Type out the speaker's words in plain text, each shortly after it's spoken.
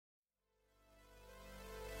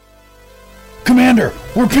Commander,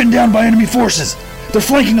 we're pinned down by enemy forces. They're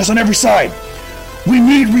flanking us on every side. We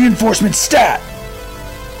need reinforcements stat.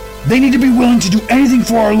 They need to be willing to do anything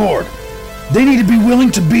for our Lord. They need to be willing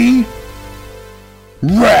to be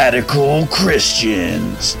radical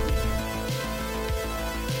Christians.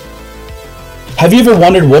 Have you ever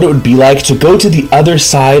wondered what it would be like to go to the other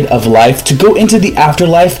side of life, to go into the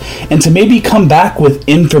afterlife, and to maybe come back with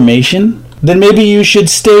information? Then maybe you should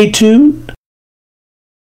stay tuned.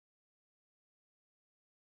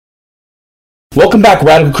 Welcome back,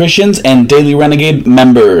 Radical Christians and Daily Renegade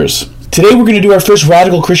members. Today we're going to do our first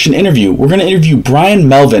Radical Christian interview. We're going to interview Bryan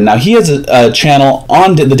Melvin. Now, he has a channel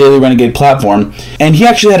on the Daily Renegade platform, and he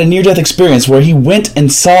actually had a near-death experience where he went and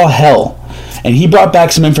saw hell. And he brought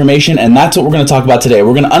back some information, and that's what we're going to talk about today.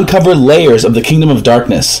 We're going to uncover layers of the kingdom of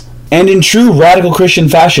darkness. And in true Radical Christian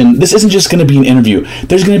fashion, this isn't just going to be an interview.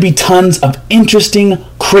 There's going to be tons of interesting,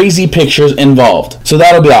 crazy pictures involved. So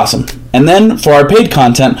that'll be awesome. And then, for our paid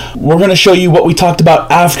content, we're going to show you what we talked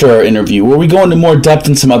about after our interview, where we go into more depth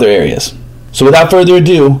in some other areas. So without further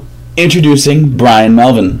ado, introducing Bryan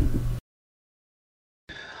Melvin.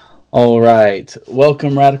 All right.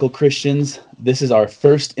 Welcome, Radical Christians. This is our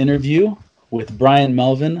first interview with Bryan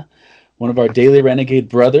Melvin, one of our Daily Renegade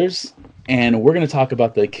brothers, and we're going to talk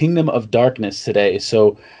about the kingdom of darkness today.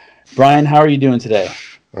 So, Bryan, how are you doing today?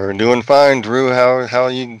 We're doing fine, Drew. How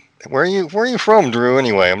are you? Where are you from, Drew?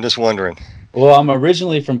 Anyway, I'm just wondering. Well, I'm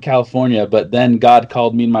originally from California, but then God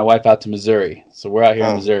called me and my wife out to Missouri, so we're out here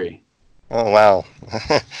in Missouri. Oh wow,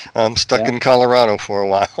 I'm stuck in Colorado for a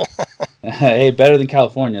while. Hey, better than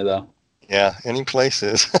California, though. Yeah, any place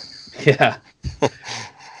is. Yeah.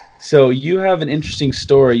 So you have an interesting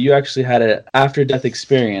story. You actually had an after-death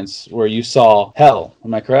experience where you saw hell.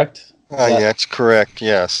 Am I correct? Yeah, that's correct.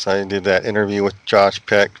 Yes, I did that interview with Josh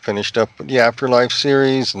Peck, finished up with the Afterlife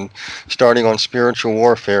series, and starting on spiritual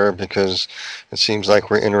warfare because it seems like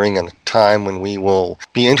we're entering a time when we will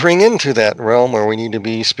be entering into that realm where we need to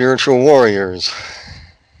be spiritual warriors.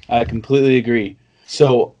 I completely agree.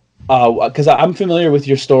 So, because I'm familiar with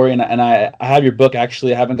your story, and I have your book.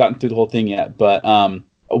 Actually, I haven't gotten through the whole thing yet, but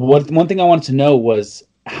one thing I wanted to know was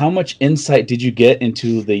how much insight did you get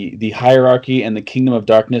into the hierarchy and the kingdom of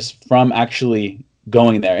darkness from actually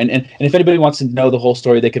going there? And if anybody wants to know the whole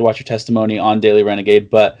story, they could watch your testimony on Daily Renegade.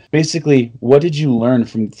 But basically, what did you learn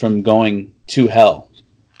from going to hell?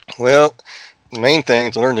 Well, the main thing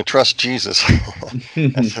is to learn to trust Jesus.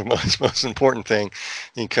 That's the most important thing,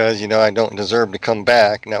 because I don't deserve to come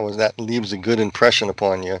back, and that leaves a good impression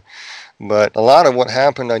upon you. But a lot of what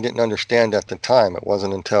happened I didn't understand at the time. It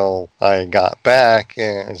wasn't until I got back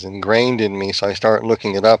and it was ingrained in me, so I started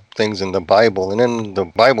looking it up, things in the Bible, and then the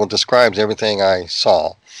Bible describes everything I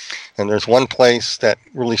saw. And there's one place that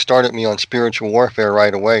really started me on spiritual warfare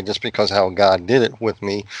right away, just because how God did it with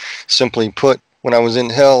me. Simply put, when I was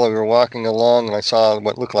in hell, we were walking along and I saw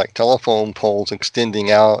what looked like telephone poles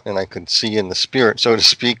extending out, and I could see in the spirit, so to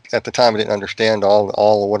speak. At the time, I didn't understand all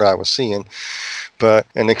of what I was seeing.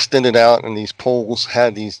 And extended out, and these poles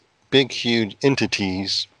had these big, huge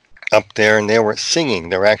entities up there, and they were singing.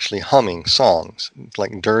 They were actually humming songs,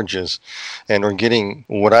 like dirges, and were getting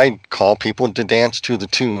what I call people to dance to the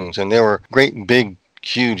tunes. And they were great, big,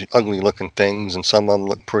 huge, ugly-looking things, and some of them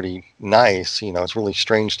looked pretty nice. It's really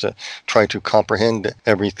strange to try to comprehend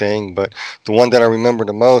everything. But the one that I remember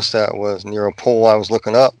the most, that was near a pole I was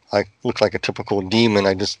looking up. I looked like a typical demon.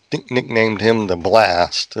 I just nicknamed him the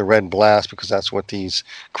Blast, the Red Blast, because that's what these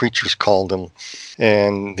creatures called him.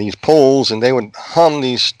 And these poles, and they would hum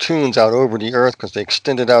these tunes out over the earth because they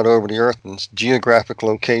extended out over the earth in geographic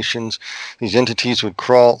locations. These entities would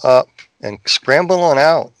crawl up and scramble on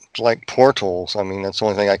out like portals. I mean, that's the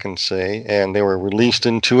only thing I can say. And they were released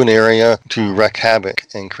into an area to wreak havoc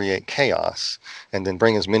and create chaos, and then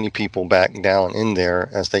bring as many people back down in there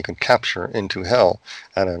as they could capture into hell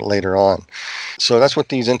later on. So that's what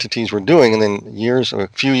these entities were doing. And then a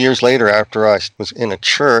few years later, after I was in a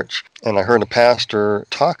church, and I heard a pastor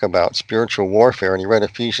talk about spiritual warfare, and he read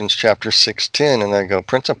Ephesians chapter 6:10, and I go,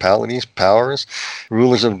 principalities, powers,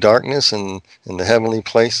 rulers of darkness, and in the heavenly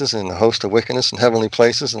places, and the host of wickedness in heavenly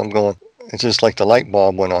places. And I'm going, it's just like the light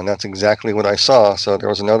bulb went on. That's exactly what I saw. So there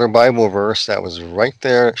was another Bible verse that was right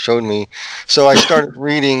there. It showed me. So I started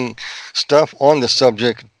reading stuff on the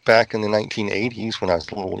subject back in the 1980s when I was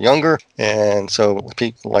a little younger. And so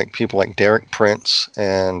people like Derek Prince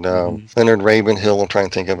and Leonard Ravenhill, I'm trying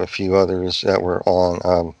to think of a few others that were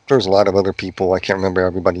on. There's a lot of other people. I can't remember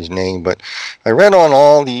everybody's name, but I read on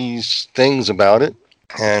all these things about it,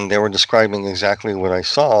 and they were describing exactly what I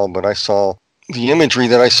saw. But I saw the imagery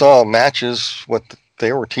that I saw matches what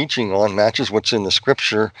they were teaching on matches what's in the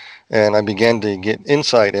scripture, and I began to get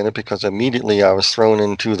insight in it because immediately I was thrown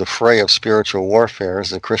into the fray of spiritual warfare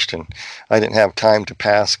as a Christian. I didn't have time to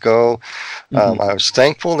pass go. I was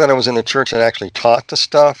thankful that I was in a church that actually taught the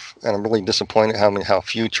stuff, and I'm really disappointed how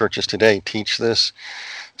few churches today teach this.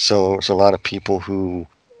 So there's a lot of people who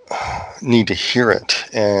need to hear it,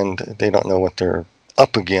 and they don't know what they're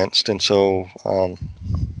up against, and so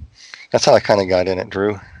that's how I kind of got in it,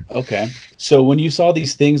 Drew. Okay. So when you saw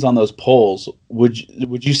these things on those poles,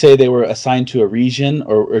 would you say they were assigned to a region,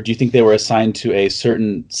 or do you think they were assigned to a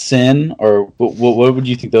certain sin, or what would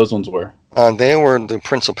you think those ones were? They were the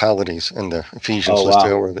principalities in the Ephesians list.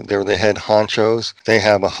 Wow. They were the head honchos. They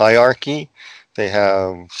have a hierarchy. They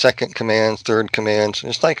have second commands, third commands.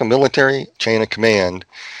 It's like a military chain of command.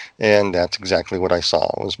 And that's exactly what I saw.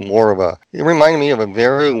 It reminded me of a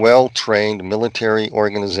very well-trained military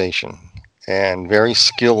organization and very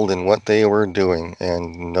skilled in what they were doing,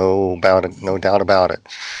 and no doubt about it.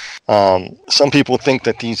 Some people think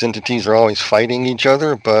that these entities are always fighting each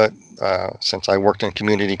other, but since I worked in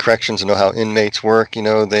community corrections and know how inmates work,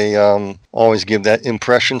 they always give that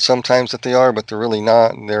impression sometimes that they are, but they're really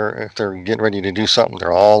not. If they're getting ready to do something,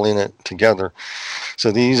 they're all in it together.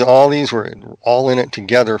 So all these were all in it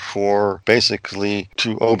together for basically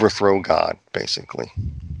to overthrow God, basically.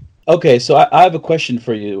 Okay, so I have a question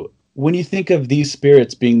for you. When you think of these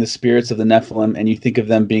spirits being the spirits of the Nephilim, and you think of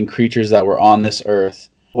them being creatures that were on this earth,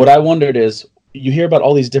 what I wondered is, you hear about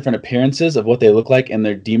all these different appearances of what they look like in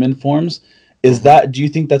their demon forms. Do you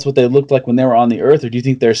think that's what they looked like when they were on the earth, or do you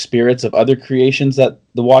think they're spirits of other creations that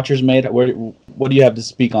the Watchers made? What do you have to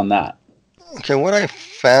speak on that? Okay, what I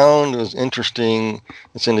found was interesting.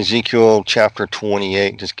 It's in Ezekiel chapter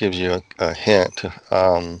 28, just gives you a hint.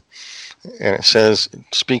 And it says,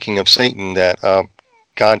 speaking of Satan, that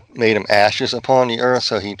God made him ashes upon the earth,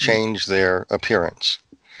 so he changed their appearance.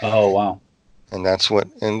 Oh, wow. And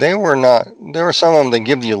there were some of them that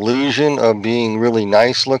give the illusion of being really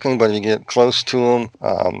nice looking, but if you get close to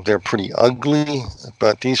them, they're pretty ugly.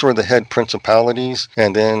 But these were the head principalities,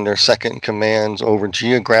 and then their second commands over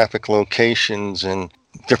geographic locations and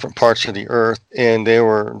different parts of the earth, and they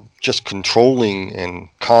were just controlling and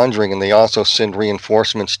conjuring, and they also send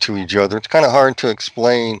reinforcements to each other. It's kind of hard to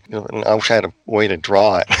explain, and I wish I had a way to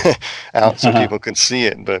draw it out so people could see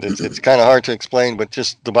it, but it's kind of hard to explain, but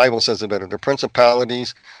just the Bible says it better. They're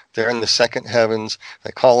principalities, they're in the second heavens,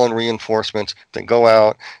 they call in reinforcements, they go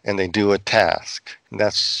out and they do a task. And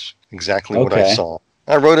that's exactly what I saw.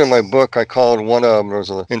 I wrote in my book, I called one of them, there was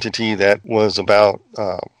an entity that was about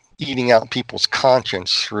eating out people's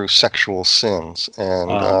conscience through sexual sins. And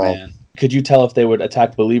man. Could you tell if they would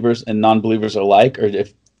attack believers and non-believers alike, or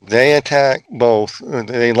if they attack both?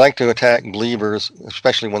 They like to attack believers,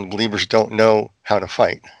 especially when believers don't know how to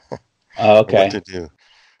fight. Okay. What to do.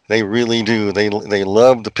 They really do. They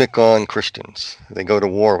love to pick on Christians. They go to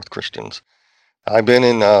war with Christians. I've been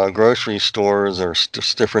in grocery stores or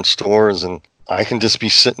just different stores, and I can just be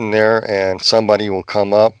sitting there and somebody will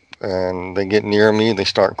come up and they get near me, they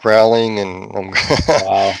start growling, and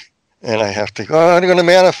wow. And I have to go, they're going to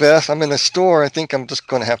manifest. I'm in a store. I think I'm just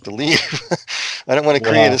going to have to leave. I don't want to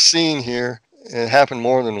create a scene here. It happened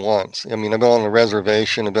more than once. I mean, I've been on a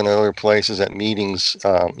reservation. I've been at other places at meetings.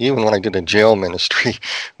 Even when I did a jail ministry,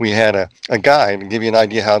 we had a guy, to give you an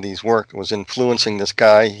idea how these work, was influencing this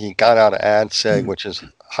guy. He got out of ADSEG, which is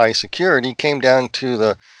high security, came down to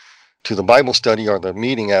the Bible study or the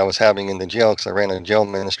meeting I was having in the jail, because I ran a jail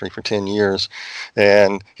ministry for 10 years.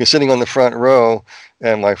 And he was sitting on the front row,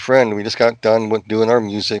 and my friend, we just got done with doing our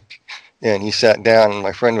music, and he sat down, and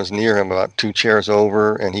my friend was near him about 2 chairs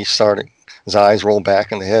over, and his eyes rolled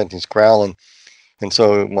back in the head, and he's growling. And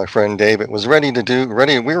so my friend David was we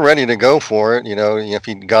were ready to go for it. If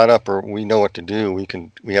he got up, or we know what to do,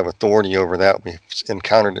 we have authority over that. We've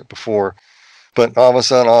encountered it before. But all of a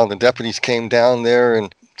sudden, all the deputies came down there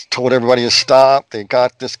and told everybody to stop. They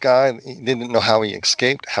got this guy. He didn't know how he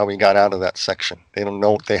escaped, how he got out of that section. They don't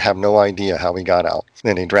know. They have no idea how he got out.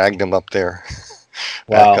 Then they dragged him up there.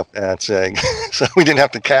 Back up at SEG. So we didn't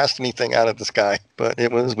have to cast anything out of the sky, but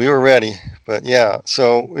we were ready. But yeah,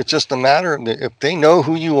 so it's just a matter of, if they know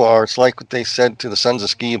who you are, it's like what they said to the sons of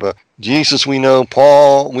Sceva: Jesus we know,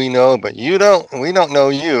 Paul we know, but we don't know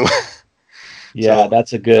you. Yeah,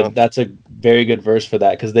 that's a very good verse for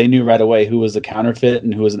that, because they knew right away who was a counterfeit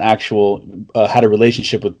and who was an actual, had a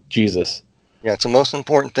relationship with Jesus. Yeah, it's the most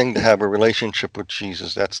important thing to have a relationship with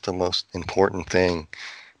Jesus. That's the most important thing.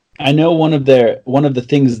 I know one of the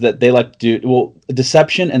things that they like to do. Well,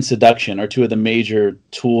 deception and seduction are two of the major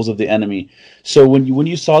tools of the enemy. So when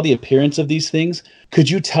you saw the appearance of these things, could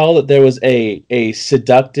you tell that there was a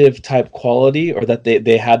seductive type quality, or that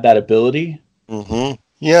they had that ability? Hmm.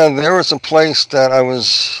 Yeah, there was a place that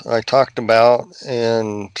I talked about,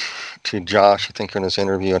 and to Josh, I think in his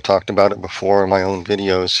interview, I talked about it before in my own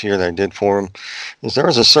videos here that I did for him, is there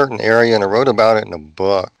was a certain area, and I wrote about it in a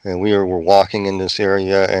book, and we were walking in this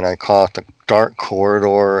area, and I caught the dark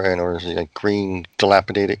corridor, and there was like green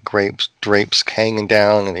dilapidated drapes hanging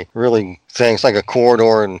down, and things like a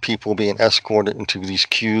corridor, and people being escorted into these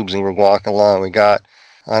cubes, and we're walking along. We got,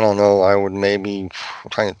 I don't know, I'm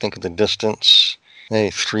trying to think of the distance, maybe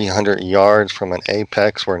 300 yards from an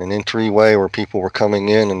apex or an entryway where people were coming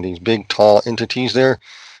in, and these big tall entities there.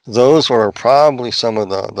 Those were probably some of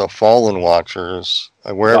the fallen watchers,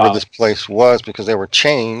 wherever Wow. this place was, because they were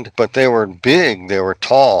chained, but they were big, they were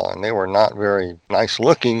tall, and they were not very nice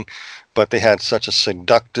looking, but they had such a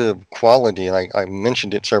seductive quality. And I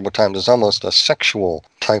mentioned it several times. It's almost a sexual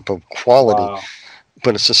type of quality, Wow.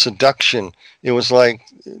 but it's a seduction. It was like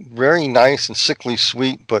very nice and sickly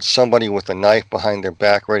sweet, but somebody with a knife behind their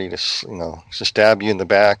back, ready to stab you in the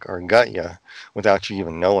back or gut you without you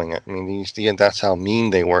even knowing it. I mean, that's how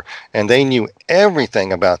mean they were, and they knew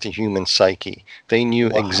everything about the human psyche. They knew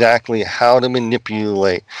Wow. exactly how to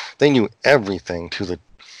manipulate. They knew everything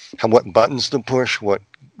what buttons to push, what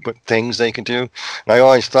things they could do. And I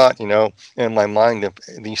always thought, in my mind, if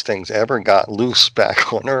these things ever got loose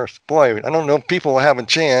back on Earth, boy, I don't know if people will have a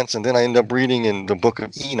chance. And then I end up reading in the book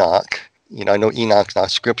of Enoch. I know Enoch's not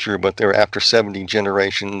scripture, but they're after 70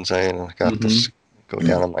 generations. I got Hmm. this go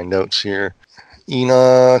down on my notes here.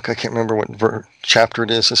 Enoch, I can't remember what chapter it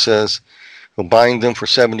is. It says, "Will bind them for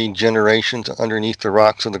 70 generations underneath the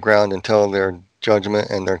rocks of the ground until their judgment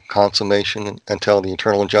and their consummation, until the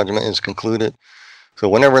eternal judgment is concluded." So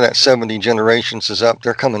whenever that 70 generations is up,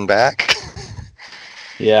 they're coming back.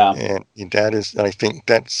 Yeah. And I think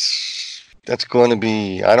that's going to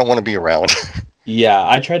be, I don't want to be around. Yeah,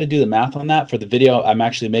 I tried to do the math on that for the video I'm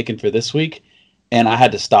actually making for this week, and I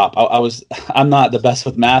had to stop. I'm not the best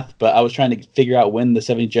with math, but I was trying to figure out when the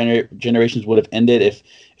 70 generations would have ended if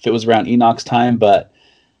it was around Enoch's time. But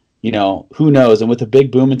who knows? And with the big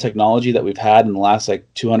boom in technology that we've had in the last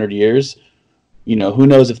like 200 years, who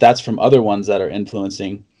knows if that's from other ones that are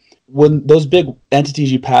influencing. When those big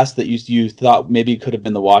entities you passed that you thought maybe could have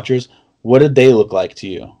been the Watchers, what did they look like to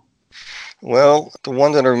you? Well, the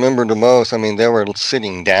one that I remember the most, I mean, they were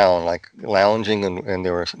sitting down, like lounging, and they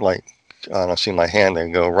were like, I don't see my hand, they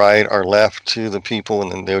go right or left to the people,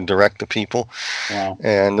 and then they would direct the people. Wow.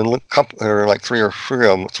 And then there were like three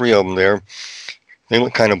of them there. They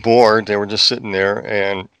looked kind of bored. They were just sitting there,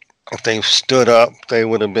 and if they stood up, they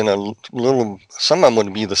would have been a little, some of them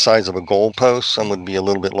would be the size of a goalpost, some would be a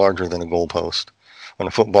little bit larger than a goalpost on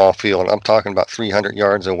a football field. I'm talking about 300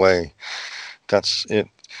 yards away. That's it.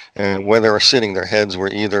 And where they were sitting, their heads were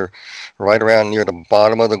either right around near the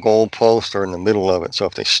bottom of the goalpost or in the middle of it. So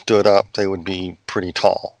if they stood up, they would be pretty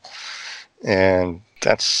tall. And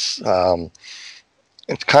it's kind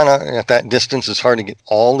of, at that distance, it's hard to get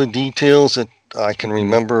all the details that I can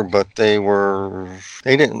remember, but they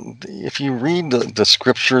didn't, if you read the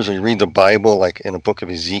scriptures or you read the Bible, like in the book of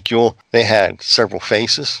Ezekiel, they had several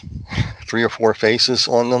faces, 3 or 4 faces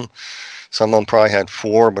on them. Some of them probably had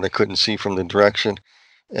 4, but I couldn't see from the direction,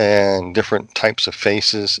 and different types of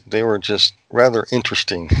faces. They were just rather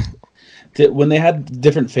interesting. When they had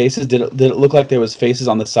different faces, did it look like there was faces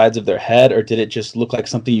on the sides of their head, or did it just look like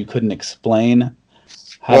something you couldn't explain?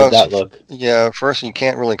 How did Well, that look? yeah, first you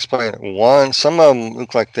can't really explain it. Some of them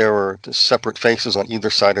looked like there were separate faces on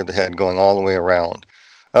either side of the head going all the way around.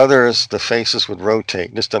 Others, the faces would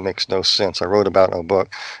rotate. This makes no sense. I wrote about in a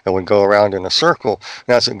book. It would go around in a circle.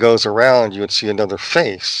 And as it goes around, you would see another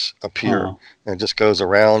face appear. Huh. And it just goes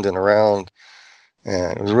around and around.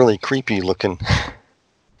 And it was really creepy looking.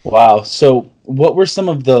 Wow. So, what were some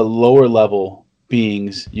of the lower level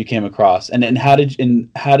beings you came across, and how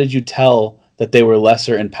did you tell that they were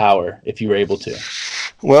lesser in power, if you were able to?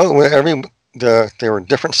 Well, there were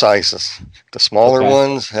different sizes. The smaller Okay.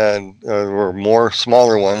 ones were more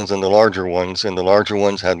smaller ones than the larger ones, and the larger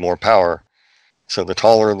ones had more power. So the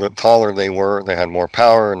taller they were, they had more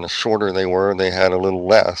power, and the shorter they were, they had a little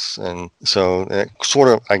less. And so it sort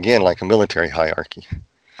of, again, like a military hierarchy,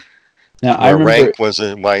 Now, I where remember. rank was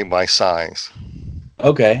by size.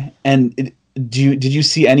 Okay. And did you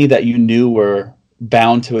see any that you knew were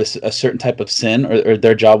bound to a certain type of sin, or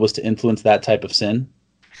their job was to influence that type of sin?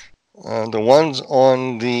 The ones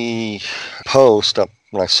on the post up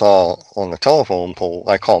what I saw on the telephone pole,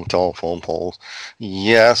 I call them telephone poles.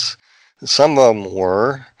 Yes, some of them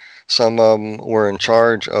were. Some of them were in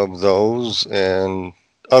charge of those, and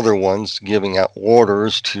other ones giving out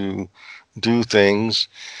orders to do things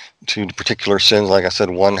to particular sins. Like I said,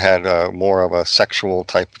 one had more of a sexual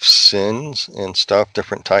type of sins and stuff,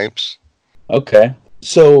 different types. Okay.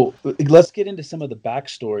 So let's get into some of the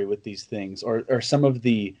backstory with these things, or some of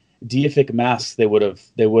the deific masks they would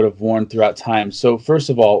have worn throughout time. So first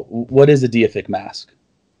of all, what is a deific mask?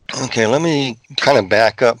 Okay, let me kind of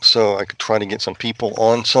back up so I could try to get some people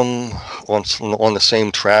on the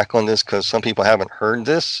same track on this, because some people haven't heard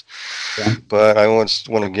this. Yeah. But I want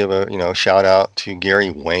to give a shout out to Gary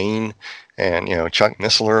Wayne and Chuck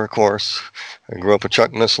Missler, of course. I grew up with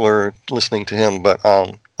Chuck Missler, listening to him, but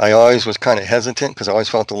I always was kind of hesitant because I always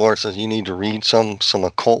felt the Lord says you need to read some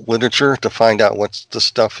occult literature to find out what the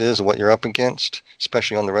stuff is, what you're up against,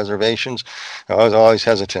 especially on the reservations. I was always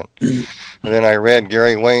hesitant. And then I read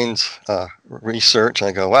Gary Wayne's research, and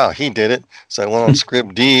I go, wow, he did it. So I went on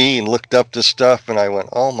Scribd and looked up this stuff, and I went,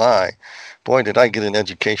 oh my, boy, did I get an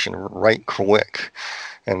education right quick.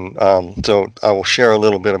 And so I will share a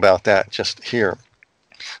little bit about that just here.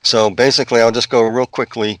 So basically, I'll just go real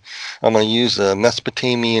quickly. I'm going to use the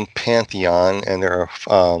Mesopotamian pantheon, and there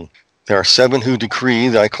are 7 who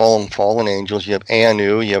decree. I call them fallen angels. You have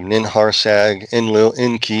Anu, you have Ninharsag, Enlil,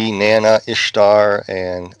 Enki, Nana, Ishtar,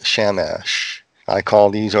 and Shamash. I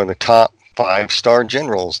call these are the top 5-star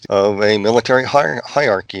generals of a military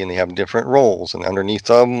hierarchy, and they have different roles. And underneath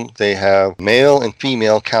them, they have male and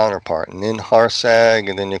female counterpart. Ninharsag,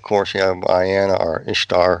 and then of course you have Iana or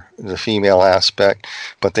Ishtar, the female aspect.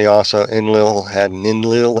 But they also, Enlil had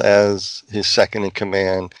Ninlil as his second in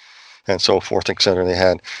command, and so forth, etc. They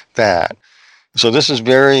had that. So this is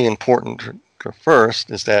very important. First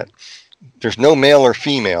is that there's no male or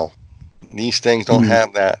female. These things don't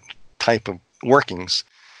have that type of workings.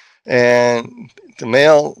 And the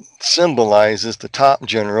male symbolizes the top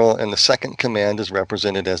general, and the second command is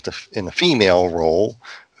represented as in the female role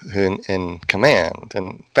in command.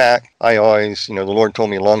 In fact, I always, the Lord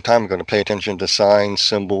told me a long time ago to pay attention to signs,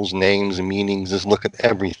 symbols, names, and meanings. Just look at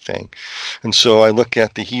everything. And so I look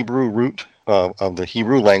at the Hebrew root of the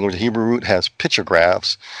Hebrew language. The Hebrew root has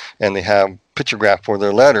pictographs, and they have pictograph for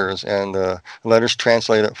their letters, and the letters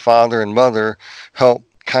translated father and mother help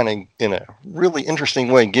kind of, in a really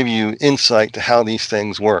interesting way, give you insight to how these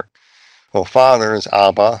things work. Well, father is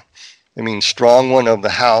Abba. It means strong one of the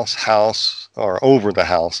house, or over the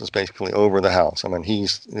house is basically over the house. I mean,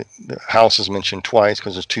 the house is mentioned twice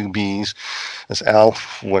because there's 2 B's. It's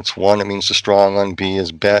Alf, what's one, it means the strong one. B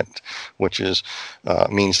is Bet, which is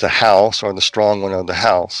means the house, or the strong one of the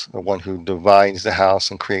house, the one who divides the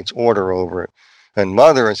house and creates order over it. And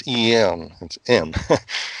mother is E-M, it's M.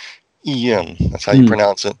 E-M, that's how you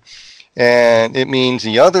pronounce it. And it means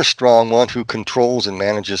the other strong one who controls and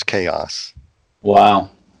manages chaos. Wow.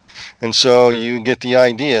 And so you get the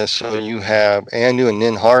idea. So you have Anu and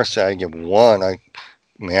Ninharsag. You have one, I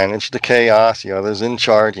manage the chaos, the other's in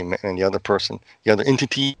charge, and the other person, the other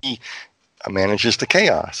entity manages the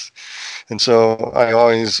chaos. And so I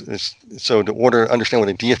always, to understand what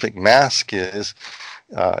a deific mask is,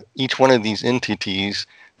 each one of these entities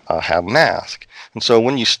have mask. And so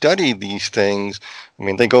when you study these things, I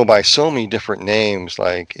mean, they go by so many different names,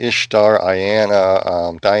 like Ishtar,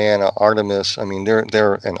 Iana, Diana, Artemis. I mean,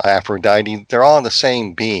 they're an Aphrodite. They're all the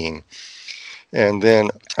same being. And then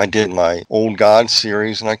I did my Old Gods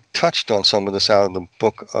series, and I touched on some of this out of the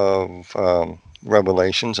book of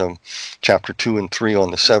Revelations, chapter 2 and 3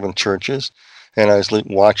 on the 7 churches. And I was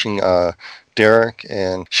watching Derek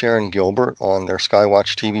and Sharon Gilbert on their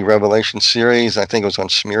Skywatch TV Revelation series. I think it was on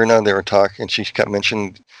Smyrna. They were talking, and she kept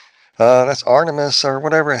mentioning, that's Artemis or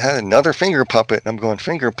whatever. It had another finger puppet. I'm going,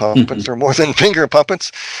 finger puppets are more than finger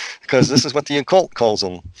puppets, because this is what the occult calls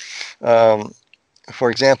them. For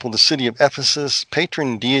example, the city of Ephesus,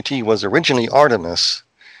 patron deity was originally Artemis,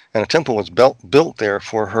 and a temple was built there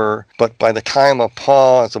for her. But by the time of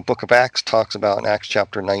Paul, as the book of Acts talks about in Acts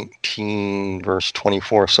chapter 19, verse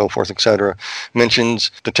 24, so forth, etc.,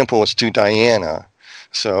 mentions the temple was to Diana.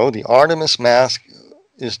 So the Artemis mask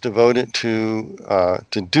is devoted to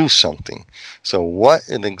do something. So what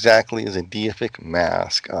exactly is a deific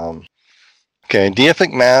mask? Okay,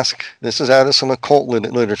 deific mask, this is out of some occult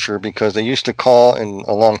literature, because they used to call,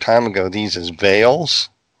 a long time ago, these as veils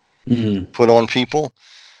put on people,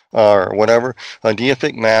 or whatever. A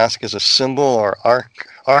deific mask is a symbol or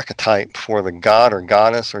archetype for the god or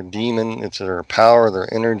goddess or demon. It's their power,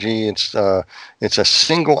 their energy. It's a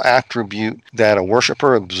single attribute that a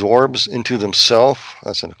worshiper absorbs into themselves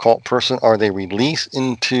as an occult person, or they release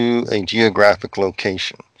into a geographic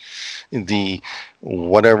location, the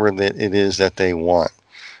whatever that it is that they want.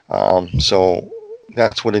 So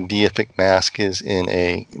that's what a deific mask is in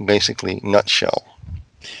a basically nutshell.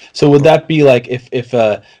 So would that be like if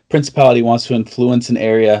a principality wants to influence an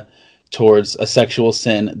area towards a sexual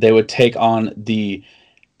sin, they would take on the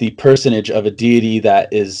personage of a deity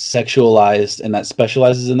that is sexualized and that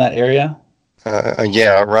specializes in that area?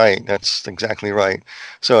 Yeah, right. That's exactly right.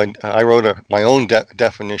 So I wrote my own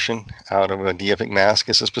definition out of a deific mask.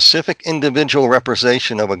 It's a specific individual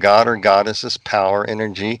representation of a god or goddess's power,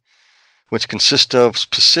 energy, which consists of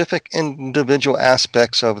specific individual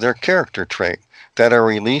aspects of their character trait that are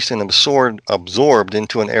released and absorbed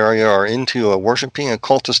into an area or into a worshiping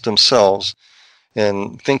occultist themselves.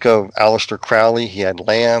 And think of Aleister Crowley. He had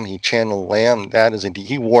lamb. He channeled lamb.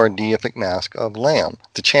 He wore a deific mask of lamb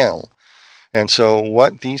to channel. And so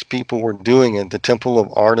what these people were doing at the Temple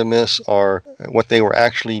of Artemis, or what they were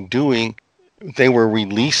actually doing, they were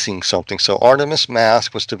releasing something. So Artemis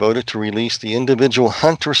Mask was devoted to release the individual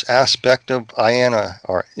huntress aspect of Diana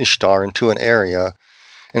or Ishtar into an area,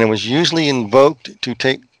 and it was usually invoked to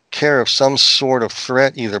take care of some sort of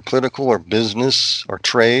threat, either political or business or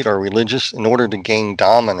trade or religious, in order to gain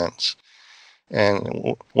dominance.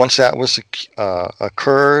 And once that was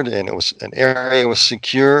occurred and an area was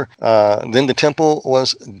secure, then the temple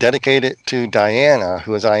was dedicated to Diana,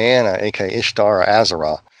 who is Diana, aka Ishtar or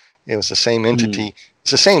Azara. It was the same entity.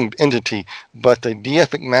 It's the same entity, but the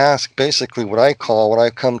deific mask, basically what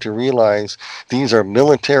I've come to realize, these are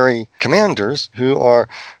military commanders who are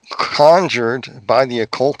conjured by the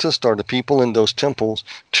occultist or the people in those temples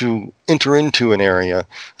to enter into an area.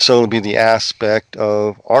 So it'll be the aspect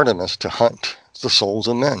of Artemis to hunt the souls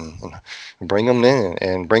of men and bring them in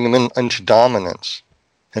and bring them into dominance.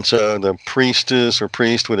 And so the priestess or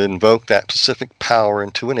priest would invoke that specific power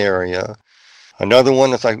into an area. Another one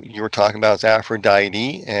that's like you were talking about is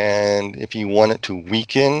Aphrodite, and if you wanted to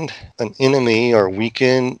weaken an enemy or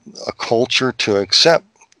weaken a culture to accept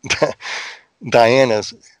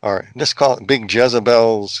Diana's, or let's call it Big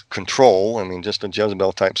Jezebel's control, I mean just a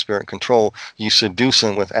Jezebel type spirit control, you seduce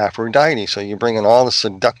them with Aphrodite. So you bring in all the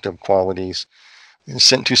seductive qualities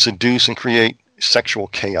sent to seduce and create sexual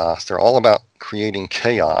chaos. They're all about creating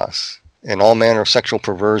chaos and all manner of sexual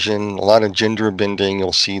perversion, a lot of gender bending.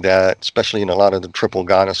 You'll see that, especially in a lot of the triple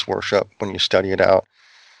goddess worship when you study it out.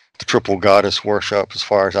 The triple goddess worship, as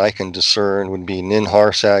far as I can discern, would be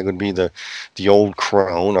Ninharsag, would be the old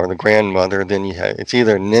crone or the grandmother. Then you have, it's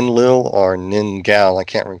either Ninlil or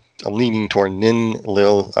Ningal. I'm leaning toward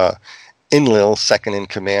Ninlil. Enlil, second in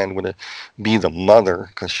command, would be the mother,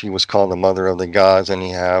 because she was called the mother of the gods. And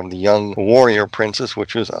you have the young warrior princess,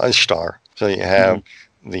 which was Ishtar. So you have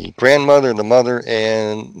the grandmother, the mother,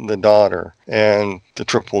 and the daughter, and the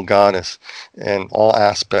triple goddess, and all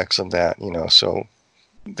aspects of that, So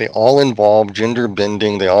they all involve gender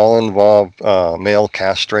bending. They all involve male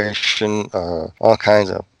castration, all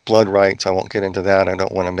kinds of blood rites. I won't get into that. I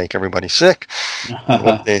don't want to make everybody sick.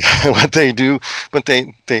 what they do, but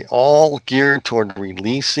they all geared toward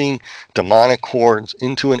releasing demonic hordes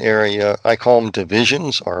into an area. I call them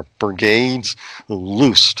divisions or brigades,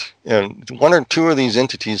 loosed. And one or two of these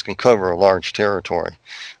entities can cover a large territory,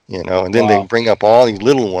 and then they bring up all these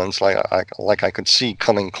little ones, like I could see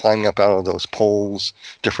climbing up out of those poles,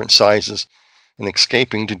 different sizes, and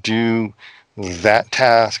escaping to do that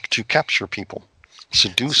task to capture people.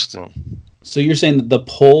 Seduce them. So you're saying that the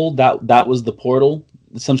pole, that was the portal?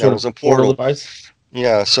 Some sort of portal device?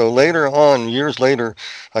 Yeah, so later on, years later,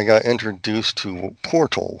 I got introduced to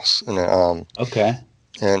portals. And, okay.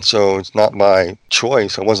 And so it's not by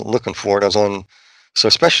choice. I wasn't looking for it. So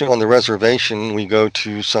especially on the reservation, we go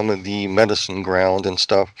to some of the medicine ground and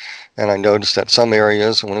stuff. And I noticed that some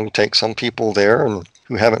areas, when we take some people there and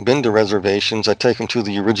who haven't been to reservations, I take them to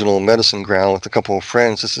the original medicine ground with a couple of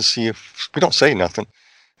friends just to see if we don't say nothing.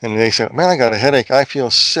 And they say, man, I got a headache. I feel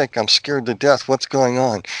sick. I'm scared to death. What's going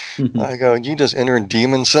on? I go, you just entered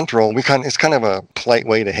Demon Central. It's kind of a polite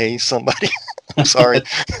way to haze somebody. I'm sorry.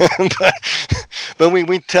 but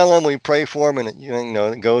we tell them, we pray for them, and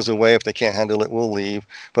it goes away. If they can't handle it, we'll leave.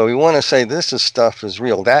 But we want to say stuff is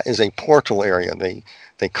real. That is a portal area.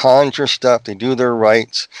 They conjure stuff. They do their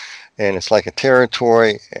rites. And it's like a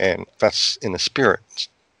territory, and that's in the spirit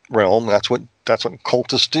realm. That's what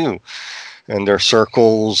cultists do. And they're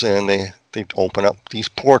circles, and they open up these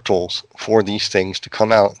portals for these things to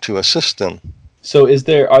come out to assist them. So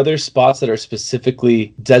are there spots that are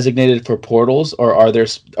specifically designated for portals, or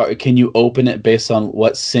can you open it based on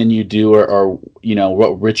what sin you do, or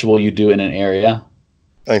what ritual you do in an area?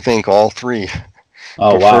 I think all three.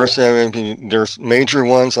 Oh, But wow. first, there's major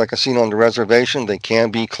ones like I seen on the reservation. They can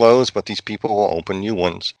be closed, but these people will open new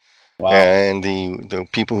ones. Wow. And the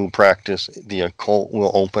people who practice the occult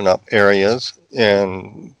will open up areas,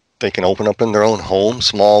 and they can open up in their own home,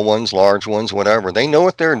 small ones, large ones, whatever. They know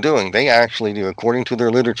what they're doing. They actually do, according to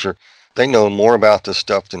their literature. They know more about this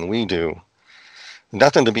stuff than we do.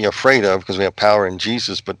 Nothing to be afraid of because we have power in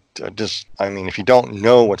Jesus, but I mean, if you don't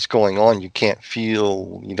know what's going on, you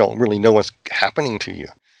don't really know what's happening to you.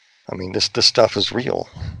 I mean, this stuff is real.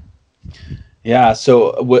 Yeah.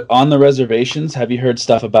 So on the reservations, have you heard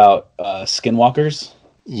stuff about skinwalkers?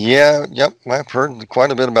 Yeah, yep. I've heard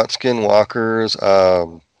quite a bit about skinwalkers.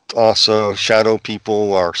 Also, shadow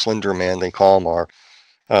people or slender man. They call them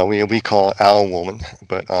we call it owl woman,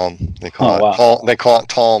 but Oh, wow. they call it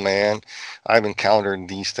tall man. I've encountered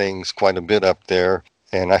these things quite a bit up there,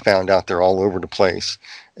 and I found out they're all over the place.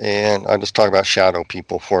 And I'll just talk about shadow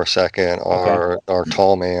people for a second, Okay. or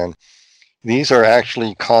tall man. These are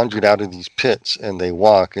actually conjured out of these pits, and they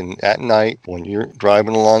walk. And at night, when you're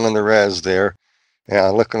driving along on the res there, and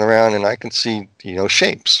I'm looking around, and I can see,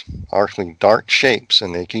 shapes, actually dark shapes,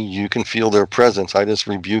 and you can feel their presence. I just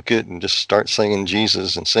rebuke it and just start singing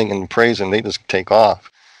Jesus and singing and praise, and they just take off.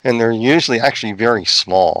 And they're usually actually very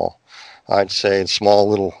small. I'd say small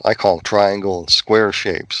little, I call them triangle and square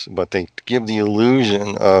shapes, but they give the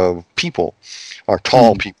illusion of people, or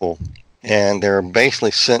tall Hmm. people, and they're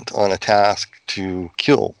basically sent on a task to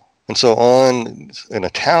kill. And so in a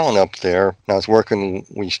town up there, I was working,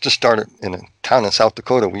 we just started in a town in South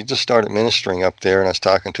Dakota. We just started ministering up there, and I was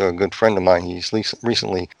talking to a good friend of mine. He's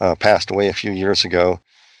recently passed away a few years ago.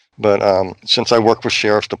 But since I work with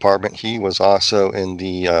Sheriff's Department, he was also in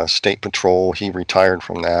the State Patrol. He retired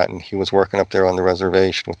from that, and he was working up there on the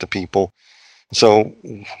reservation with the people. So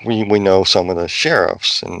we know some of the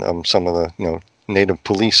sheriffs and some of the native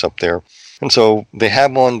police up there. And so they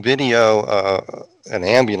have on video an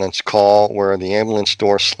ambulance call where the ambulance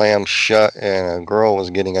door slammed shut and a girl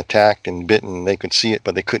was getting attacked and bitten. They could see it,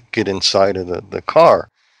 but they couldn't get inside of the car.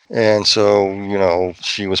 And so,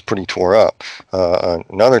 she was pretty tore up.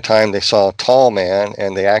 Another time they saw a tall man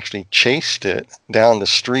and they actually chased it down the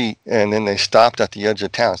street, and then they stopped at the edge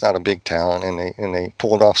of town. It's not a big town, and they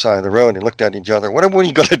pulled off side of the road. They looked at each other. What are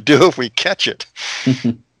you going to do if we catch it?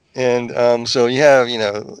 And so you have,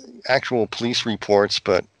 actual police reports,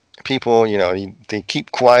 but people, they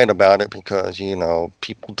keep quiet about it because,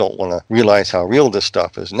 people don't want to realize how real this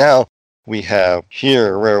stuff is. Now we have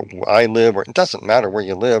here where I live, or it doesn't matter where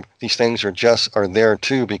you live, these things are there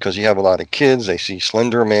too, because you have a lot of kids, they see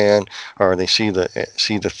Slender Man, or they see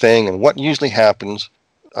the thing. And what usually happens,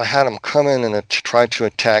 I had them come in and try to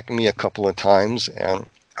attack me a couple of times, and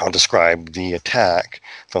I'll describe the attack.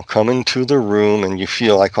 They'll come into the room and you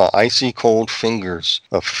feel, I call icy cold fingers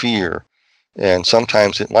of fear. And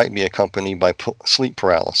sometimes it might be accompanied by sleep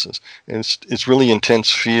paralysis. It's really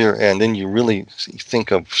intense fear, and then you really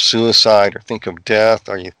think of suicide or think of death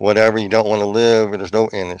or whatever. You don't want to live. And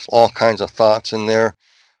there's all kinds of thoughts in there.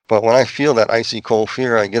 But when I feel that icy cold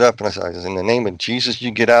fear, I get up and I say, in the name of Jesus,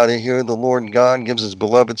 you get out of here. The Lord God gives his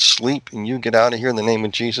beloved sleep, and you get out of here in the name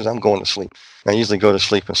of Jesus. I'm going to sleep. I usually go to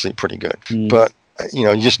sleep and sleep pretty good. Mm. But,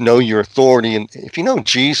 you just know your authority. And if you know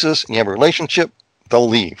Jesus and you have a relationship, they'll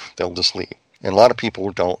leave. They'll just leave. And a lot of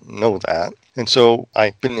people don't know that. And so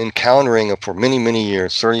I've been encountering for many, many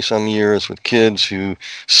years, 30-some years, with kids who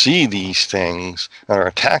see these things and are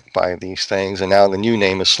attacked by these things. And now the new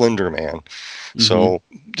name is Slender Man. Mm-hmm. So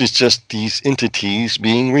it's just these entities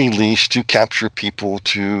being released to capture people,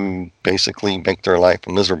 to basically make their life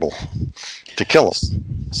miserable, to kill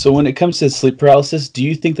them. So when it comes to sleep paralysis, do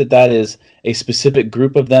you think that is a specific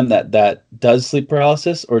group of them that does sleep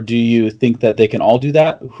paralysis, or do you think that they can all do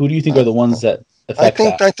that? Who do you think are the ones that affect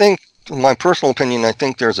that? I think, in my personal opinion, I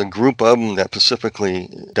think there's a group of them that specifically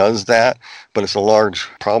does that, but it's a large,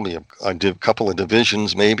 probably a couple of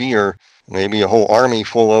divisions maybe, or maybe a whole army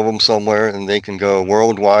full of them somewhere, and they can go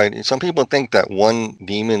worldwide. Some people think that one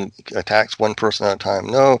demon attacks one person at a time.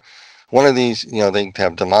 No. One of these, they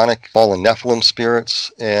have demonic fallen Nephilim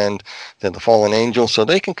spirits and then the fallen angels, so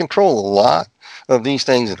they can control a lot of these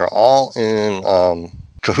things that are all in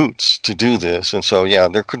cahoots to do this. And so, yeah,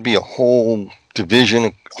 there could be a whole division,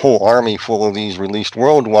 a whole army full of these released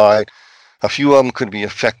worldwide. A few of them could be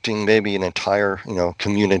affecting maybe an entire,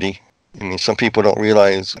 community. I mean, some people don't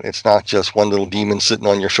realize it's not just one little demon sitting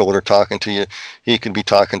on your shoulder talking to you. He could be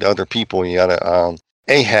talking to other people. You gotta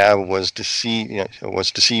Ahab was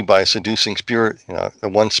deceived by a seducing spirit. The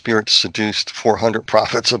one spirit seduced 400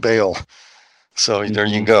 prophets of Baal. So there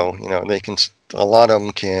you go. A lot of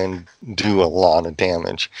them can do a lot of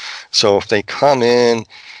damage. So if they come in,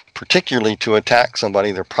 particularly to attack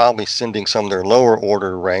somebody, they're probably sending some of their lower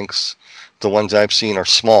order ranks. The ones I've seen are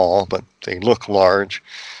small, but they look large.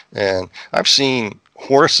 And I've seen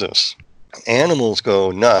horses, animals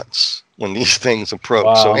go nuts when these things approach.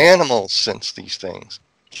 Wow. So animals sense these things.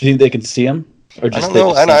 Do you think they can see them? Or just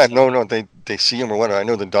I don't know. They see them or whatever. I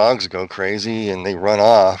know the dogs go crazy and they run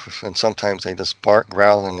off, and sometimes they just bark,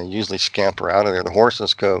 growl, and they usually scamper out of there. The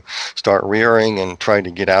horses start rearing and try to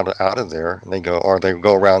get out of there, and they go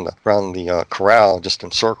around the corral just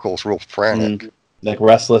in circles, real frantic, like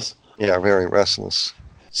restless. Yeah, very restless.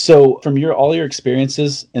 So, from all your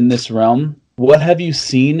experiences in this realm, what have you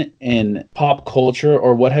seen in pop culture,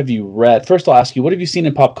 or what have you read? First, I'll ask you, what have you seen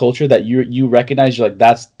in pop culture that you recognize? You're like,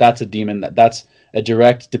 that's a demon. That's a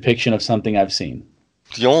direct depiction of something I've seen.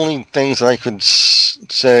 The only things I could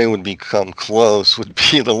say would become close would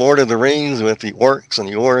be the Lord of the Rings with the orcs and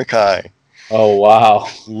the Uruk-hai. Oh, wow.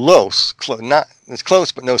 Close. Not it's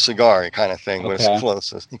close, but no cigar kind of thing. Okay. But it's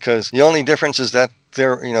closest, because the only difference is that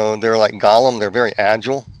they're like Gollum. They're very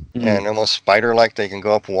agile and almost spider-like. They can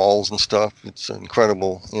go up walls and stuff. It's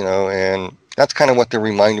incredible, and that's kind of what they're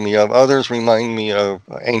reminding me of. Others remind me of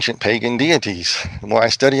ancient pagan deities. The more I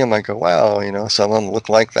study them, I go, wow, some of them look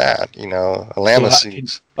like that,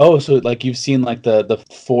 Lamasees. So like you've seen like the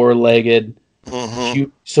four-legged.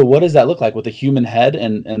 So what does that look like with a human head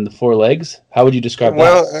and the four legs? How would you describe that?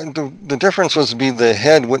 Well, the difference was the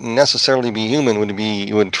head wouldn't necessarily be human.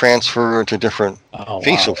 It would transfer to different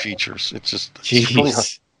facial features. It's really hard.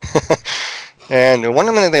 And one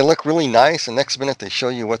minute they look really nice, and next minute they show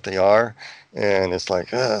you what they are, and it's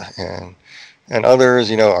like, and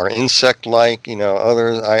others, are insect-like.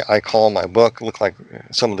 Others I call my book look like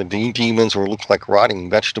some of the demons, or look like rotting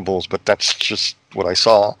vegetables, but that's just what I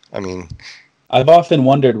saw. I mean, I've often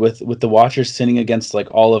wondered with the Watchers sinning against like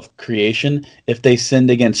all of creation, if they sinned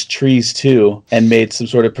against trees too and made some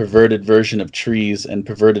sort of perverted version of trees and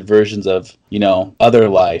perverted versions of, other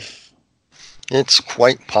life. It's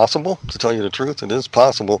quite possible, to tell you the truth. It is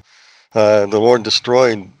possible. The Lord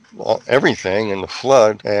destroyed everything in the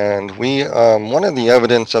flood, and one of the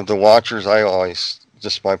evidence of the Watchers, I always,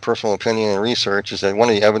 just my personal opinion and research, is that one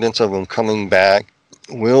of the evidence of them coming back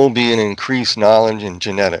will be an increased knowledge in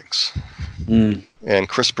genetics. And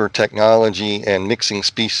CRISPR technology and mixing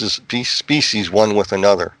species one with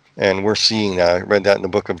another. And we're seeing that. I read that in the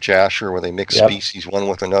book of Jasher, where they mix species one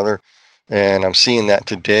with another. And I'm seeing that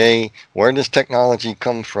today. Where does technology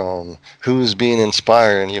come from? Who's being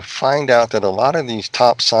inspired? And you find out that a lot of these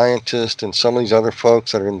top scientists and some of these other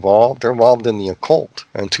folks that are involved, they're involved in the occult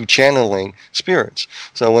and to channeling spirits.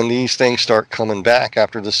 So when these things start coming back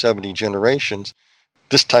after the 70 generations,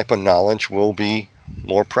 this type of knowledge will be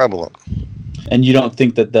more prevalent. And you don't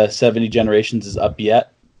think that the 70 generations is up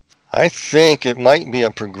yet? I think it might be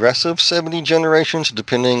a progressive 70 generations,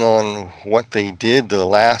 depending on what they did.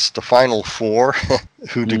 The final four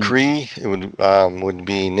who decree, it would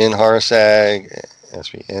be Ninharsag,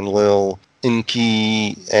 Enlil,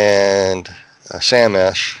 Enki, and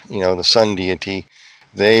Samesh, the sun deity.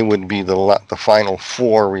 They would be the final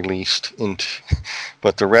four released,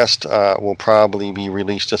 but the rest will probably be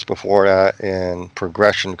released just before that in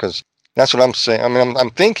progression, because that's what I'm saying. I mean, I'm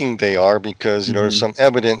thinking they are, because there's some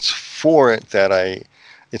evidence for it that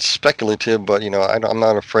it's speculative, but I'm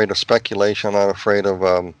not afraid of speculation. I'm not afraid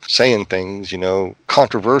of saying things,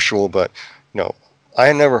 controversial, but I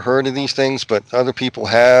had never heard of these things, but other people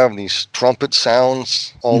have these trumpet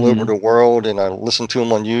sounds all over the world, and I listen to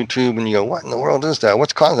them on YouTube, and you go, what in the world is that?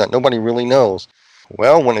 What's causing that? Nobody really knows.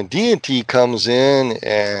 Well, when a deity comes in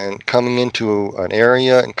and coming into an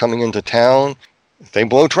area and coming into town, they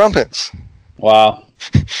blow trumpets. Wow.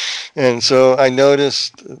 And so I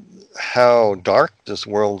noticed how dark this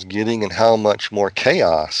world's getting and how much more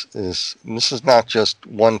chaos is. And this is not just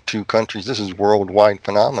 1-2 countries. This is worldwide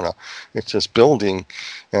phenomena. It's just building,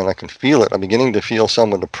 and I can feel it. I'm beginning to feel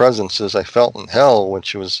some of the presences I felt in hell,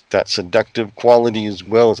 which was that seductive quality, as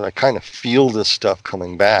well as I kind of feel this stuff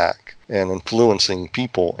coming back and influencing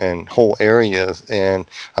people and whole areas. And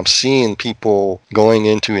I'm seeing people going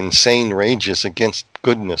into insane rages against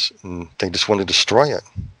goodness, and they just want to destroy it.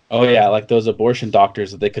 Oh, yeah, like those abortion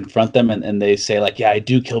doctors that they confront them and they say, like, yeah, I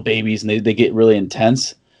do kill babies, and they get really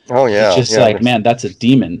intense. Oh, yeah. It's just man, that's a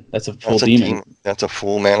demon. That's a full demon. That's a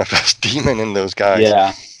full manifest demon in those guys.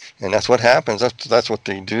 Yeah. And that's what happens. That's what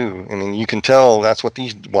they do. I mean, you can tell that's what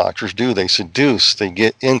these watchers do. They seduce,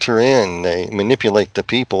 they enter in, they manipulate the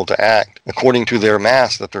people to act according to their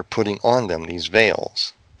mask that they're putting on them, these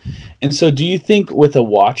veils. And so do you think with a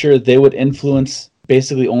watcher, they would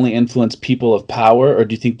basically only influence people of power, or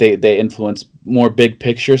do you think they influence more big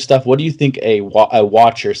picture stuff? What do you think a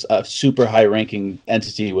watcher, a super high ranking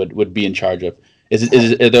entity would be in charge of? Are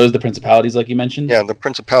those the principalities like you mentioned? Yeah, the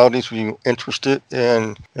principalities would be interested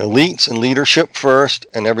in elites and leadership first,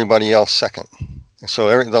 and everybody else second.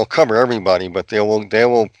 So they'll cover everybody, but they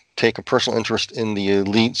will take a personal interest in the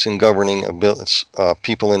elites and governing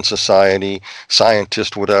people in society,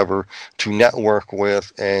 scientists, whatever, to network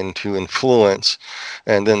with and to influence,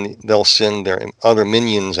 and then they'll send their other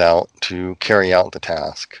minions out to carry out the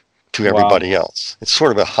task to everybody else. It's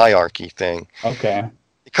sort of a hierarchy thing. Okay.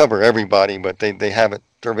 Cover everybody, but they have it.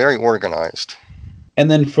 They're very organized. And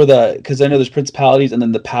then because I know there's principalities and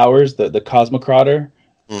then the powers, the Cosmocrator.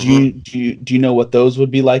 Mm-hmm. Do you know what those would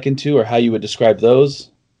be likened to, or how you would describe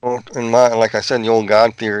those? Well, like I said, in the old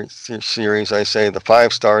God Theory series, I say the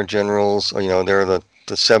 5-star generals. They're the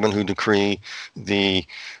 7 who decree. Their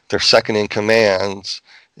second in commands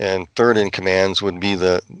and third in commands would be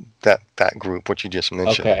that group, what you just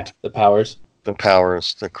mentioned. Okay, the powers. The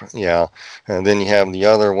powers, and then you have the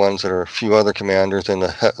other ones that are a few other commanders, and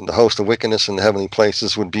the host of wickedness in the heavenly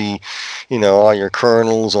places would be, all your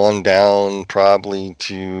colonels on down, probably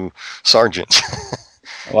to sergeants.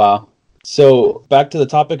 Wow. So back to the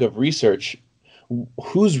topic of research,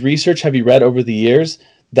 whose research have you read over the years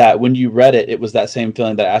that when you read it, it was that same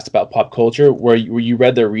feeling that I asked about pop culture, where you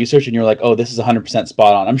read their research and you're like, oh, this is 100%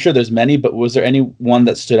 spot on? I'm sure there's many, but was there any one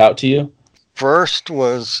that stood out to you? First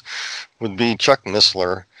would be Chuck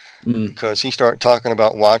Missler, because he started talking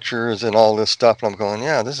about watchers and all this stuff, and I'm going,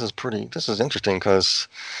 yeah, this is interesting, because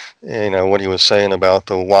what he was saying about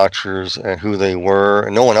the watchers and who they were,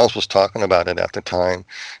 and no one else was talking about it at the time.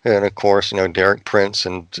 And of course, Derek Prince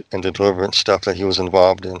and the deliverance stuff that he was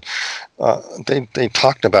involved in, they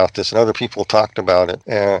talked about this, and other people talked about it,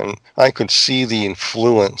 and I could see the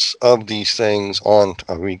influence of these things on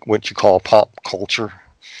what you call pop culture.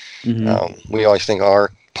 Mm-hmm. We always think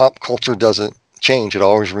our pop culture doesn't change; it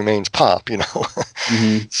always remains pop,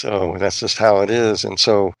 Mm-hmm. So that's just how it is. And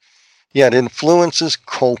so, yeah, it influences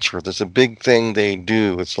culture. There's a big thing they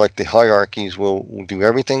do. It's like the hierarchies will do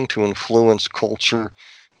everything to influence culture,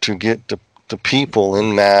 to get the people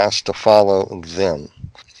in mass to follow them.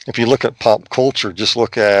 If you look at pop culture, let's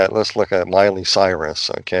look at Miley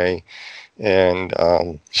Cyrus, okay, and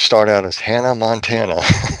start out as Hannah Montana.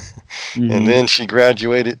 Mm-hmm. And then she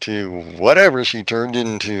graduated to whatever she turned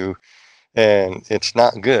into, and it's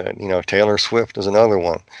not good. Taylor Swift is another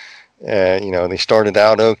one. They started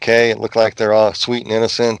out okay. It looked like they're all sweet and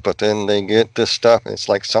innocent, but then they get this stuff, and it's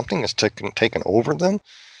like something is taken over them.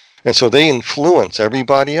 And so they influence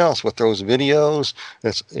everybody else with those videos.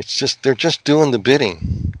 It's just, they're just doing the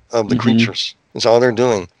bidding of the creatures. That's all they're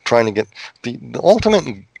doing, trying to get the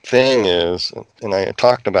ultimate thing is, and I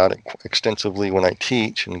talked about it extensively when I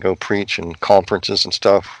teach and go preach in conferences and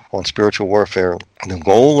stuff on spiritual warfare. The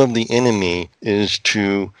goal of the enemy is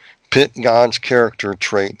to pit God's character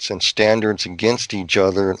traits and standards against each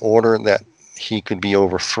other in order that he could be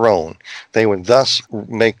overthrown. They would thus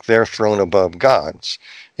make their throne above God's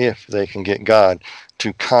if they can get God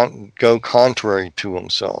to go contrary to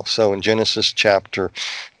himself. So in Genesis chapter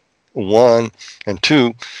 1 and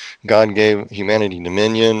 2, God gave humanity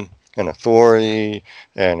dominion and authority,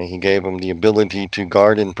 and he gave them the ability to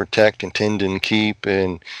guard and protect and tend and keep,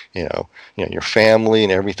 and your family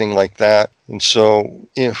and everything like that. And so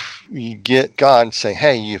if you get God say,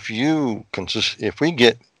 hey, if we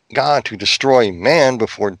get God to destroy man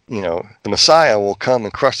before the Messiah will come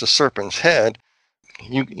and crush the serpent's head,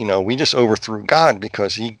 we just overthrew God,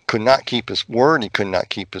 because he could not keep his word. He could not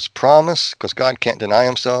keep his promise, because God can't deny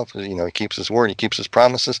himself. He keeps his word. He keeps his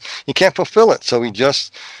promises. He can't fulfill it. So he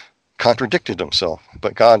just contradicted himself.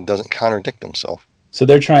 But God doesn't contradict himself. So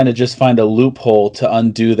they're trying to just find a loophole to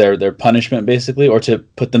undo their punishment, basically, or to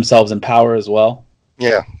put themselves in power as well?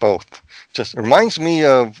 Yeah, both. Just reminds me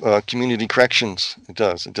of community corrections. It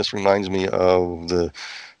does. It just reminds me of the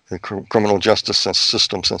criminal justice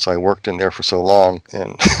system, since I worked in there for so long.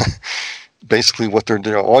 And basically what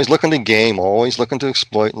they're always looking to game, always looking to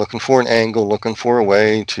exploit, looking for an angle, looking for a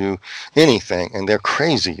way to anything. And they're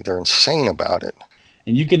crazy. They're insane about it.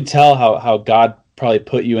 And you can tell how God probably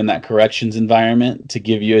put you in that corrections environment to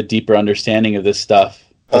give you a deeper understanding of this stuff.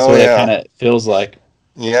 That's what it kind of feels like.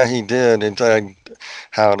 Yeah, he did. And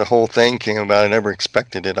how the whole thing came about, I never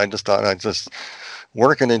expected it. I just thought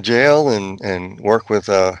work in a jail and work with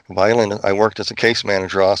violent. I worked as a case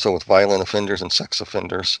manager also with violent offenders and sex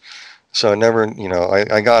offenders. So I never,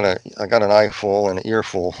 I got an eye full and an ear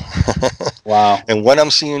full. Wow. And what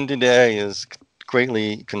I'm seeing today is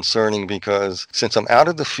greatly concerning because since I'm out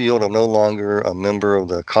of the field, I'm no longer a member of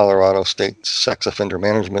the Colorado State Sex Offender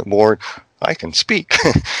Management Board. I can speak,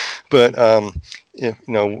 but I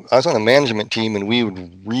was on a management team, and we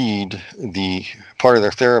would read the part of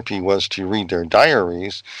their therapy was to read their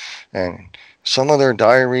diaries, and some of their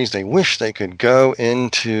diaries they wish they could go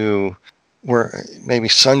into where maybe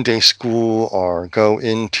Sunday school or go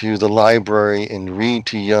into the library and read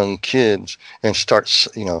to young kids and start,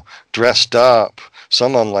 dressed up.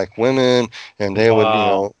 Some of them like women, and they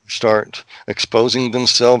would, start exposing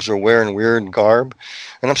themselves or wearing weird garb.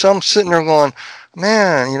 And I'm sitting there going,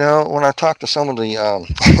 man, when I talk to some of the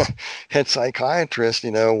head psychiatrists,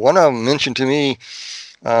 one of them mentioned to me,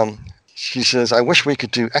 she says, I wish we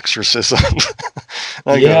could do exorcism.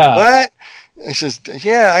 I go, what? He says,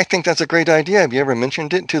 yeah, I think that's a great idea. Have you ever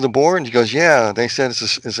mentioned it to the board? And he goes, yeah, they said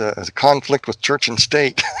it's a conflict with church and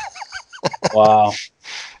state. Wow.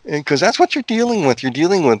 Because that's what you're dealing with. You're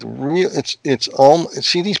dealing with real. It's all.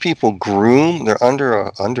 See, these people groom. They're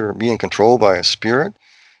under being controlled by a spirit,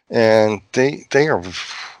 and they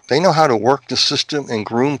know how to work the system and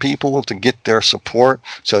groom people to get their support,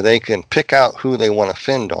 so they can pick out who they want to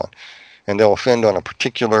offend on. And they'll offend on a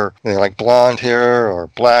particular, like blonde hair or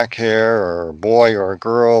black hair or a boy or a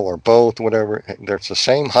girl or both, whatever. It's the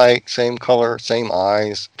same height, same color, same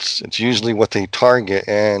eyes. It's usually what they target,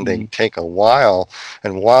 and they take a while.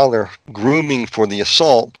 And while they're grooming for the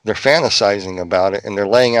assault, they're fantasizing about it, and they're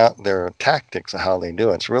laying out their tactics of how they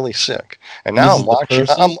do it. It's really sick. And now I'm watching.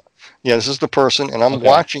 This is the person, and I'm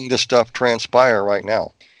watching this stuff transpire right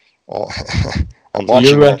now. So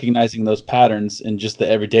you're recognizing those patterns in just the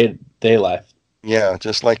everyday life. Yeah,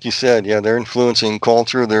 just like you said. Yeah, they're influencing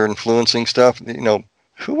culture. They're influencing stuff.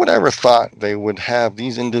 Who would ever thought they would have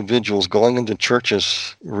these individuals going into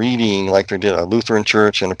churches reading like they did a Lutheran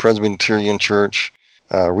church and a Presbyterian church,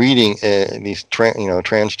 reading these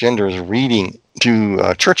transgenders reading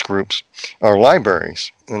to church groups or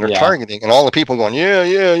libraries, and they're targeting, and all the people going, yeah.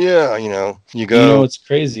 You go. It's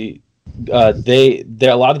crazy. They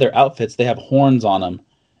a lot of their outfits, they have horns on them,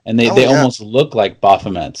 and they almost look like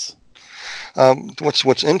Baphomets.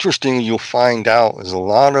 What's interesting, you'll find out, is a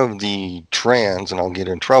lot of the trans, and I'll get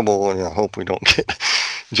in trouble, and I hope we don't get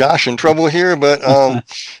Josh in trouble here, but a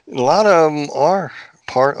lot of them are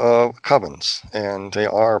part of covens, and they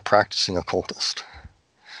are practicing occultist.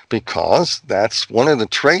 Because that's one of the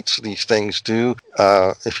traits these things do.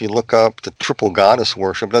 If you look up the triple goddess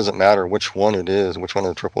worship, it doesn't matter which one it is, which one of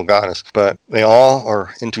the triple goddess, but they all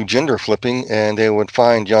are into gender flipping, and they would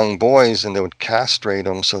find young boys and they would castrate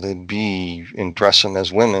them so they'd be and dress them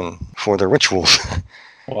as women for their rituals.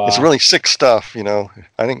 Wow. It's really sick stuff,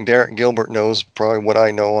 I think Derek Gilbert knows probably what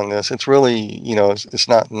I know on this. It's really, it's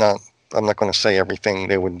not, I'm not going to say everything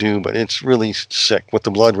they would do, but it's really sick with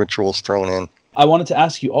the blood rituals thrown in. I wanted to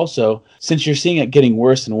ask you also, since you're seeing it getting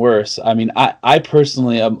worse and worse, I mean, I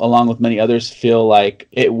personally, along with many others, feel like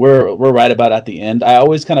we're right about at the end. I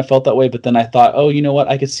always kind of felt that way, but then I thought, oh, you know what?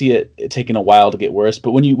 I could see it taking a while to get worse.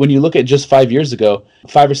 But when you look at just 5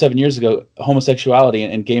 or 7 years ago, homosexuality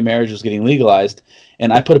and gay marriage was getting legalized,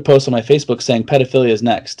 and I put a post on my Facebook saying pedophilia is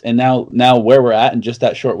next. And now where we're at in just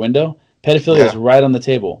that short window, pedophilia is right on the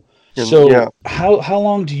table. So how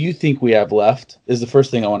long do you think we have left is the first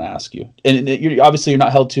thing I want to ask you. And you're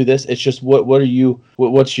not held to this. It's just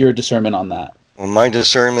what's your discernment on that? Well, my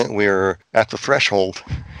discernment, we're at the threshold.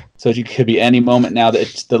 So it could be any moment now that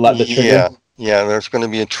it's the trigger? Yeah, there's going to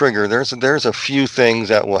be a trigger. There's a few things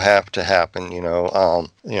that will have to happen,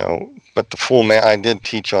 but the full man, I did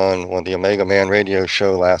teach on the Omega Man radio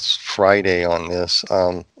show last Friday on this.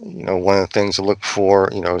 One of the things to look for,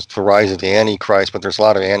 is the rise of the Antichrist, but there's a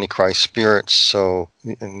lot of Antichrist spirits. So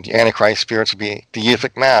the Antichrist spirits will be the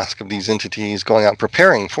deific mask of these entities going out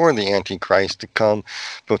preparing for the Antichrist to come.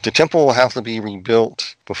 But the temple will have to be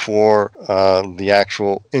rebuilt before the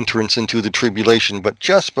actual entrance into the tribulation. But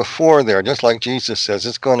just before there, just like Jesus says,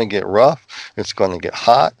 it's going to get rough, it's going to get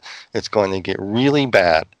hot, it's going to get really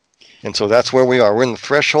bad. And so that's where we are. We're in the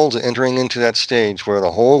thresholds of entering into that stage where the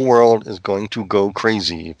whole world is going to go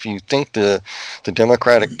crazy. If you think the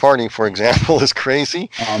Democratic Party, for example, is crazy,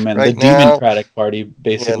 oh man, right, the Democratic Party,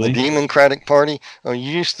 basically. Yeah, the Democratic Party.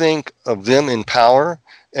 You just think of them in power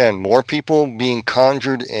and more people being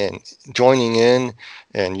conjured and joining in,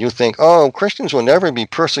 and you think, oh, Christians will never be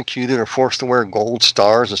persecuted or forced to wear gold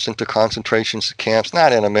stars or sent to concentration camps.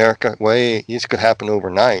 Not in America. This could happen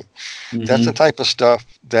overnight. Mm-hmm. That's the type of stuff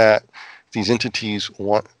that these entities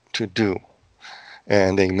want to do.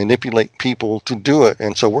 And they manipulate people to do it.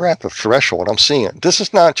 And so we're at the threshold. I'm seeing it. This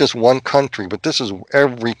is not just one country, but this is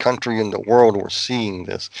every country in the world. We're seeing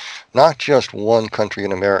this, not just one country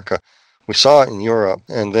in America. We saw it in Europe,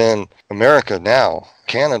 and then America now,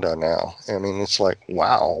 Canada now. I mean, it's like,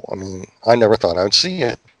 wow. I mean, I never thought I would see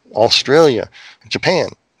it. Australia, Japan,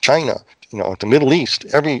 China, the Middle East,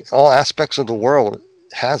 all aspects of the world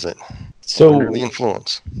has it. So under the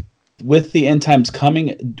influence. With the end times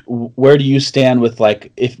coming, where do you stand with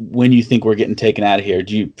when you think we're getting taken out of here?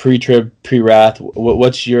 Do you pre-trib, pre-wrath?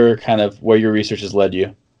 What's your kind of where your research has led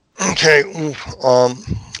you? Okay, I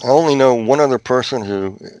only know one other person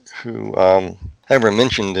who ever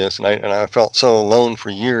mentioned this, and I felt so alone for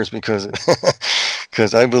years because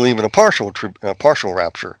I believe in a partial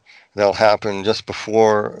rapture that'll happen just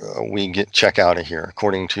before we check out of here,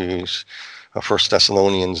 according to 1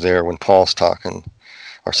 Thessalonians there when Paul's talking.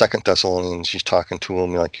 Or 2 Thessalonians, he's talking to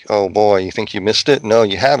him like, oh boy, you think you missed it? No,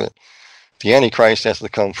 you haven't. The Antichrist has to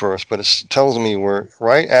come first, but it tells me we're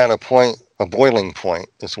right at a boiling point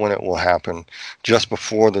is when it will happen, just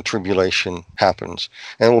before the tribulation happens.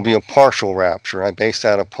 And it will be a partial rapture. I base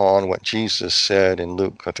that upon what Jesus said in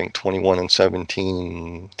Luke, I think 21 and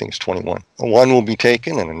 17, I think it's 21. One will be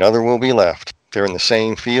taken and another will be left. They're in the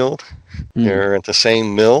same field. They're at the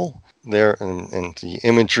same mill. There and the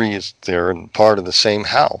imagery is they're part of the same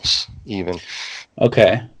house even.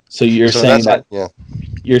 Okay, so you're saying that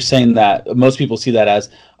you're saying that most people see that as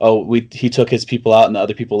he took his people out and the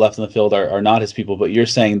other people left in the field are not his people, but you're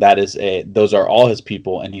saying that those are all his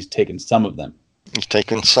people and he's taken some of them. He's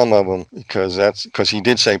taken some of them because he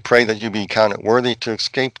did say, "Pray that you be counted worthy to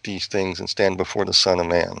escape these things and stand before the Son of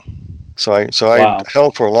Man." So I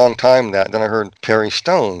held for a long time that. Then I heard Perry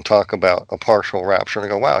Stone talk about a partial rapture, and I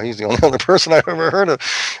go, wow, he's the only other person I've ever heard of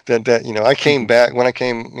that. I came back when I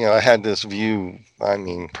came. I had this view. I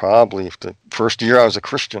mean, probably the first year I was a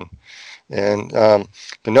Christian. And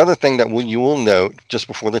another thing that you will note just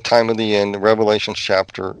before the time of the end, Revelation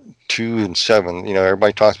chapter 2 and 7.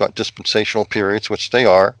 Everybody talks about dispensational periods, which they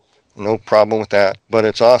are. No problem with that. But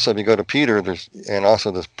it's also, if you go to Peter, and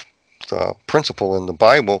also this principle in the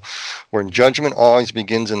Bible where judgment always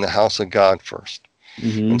begins in the house of God first.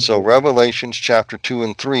 Mm-hmm. And so Revelations chapter 2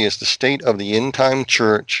 and 3 is the state of the end time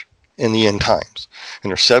church in the end times. And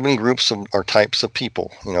there's 7 groups or types of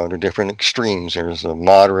people. They're different extremes. There's the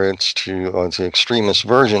moderates to the extremist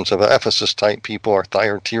versions of Ephesus type people or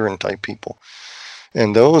Thyatiran type people.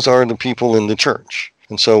 And those are the people in the church.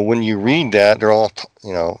 And so when you read that, they're all,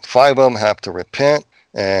 5 of them have to repent.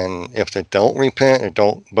 And if they don't repent, it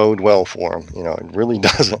don't bode well for them. It really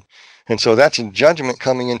doesn't. And so that's a judgment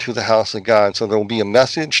coming into the house of God. So there will be a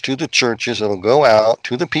message to the churches that will go out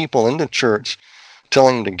to the people in the church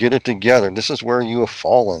telling them to get it together. This is where you have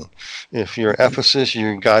fallen. If you're Ephesus,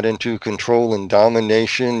 you got into control and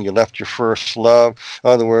domination. You left your first love. In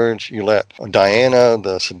other words, you let Diana,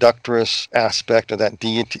 the seductress aspect of that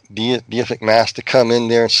deific mass, to come in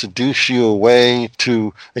there and seduce you away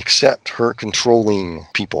to accept her controlling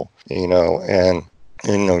people, and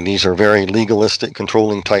these are very legalistic,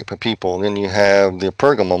 controlling type of people. And then you have the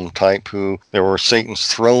Pergamum type, where Satan's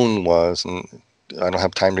throne was, and I don't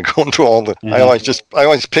have time to go into all the. Mm-hmm. I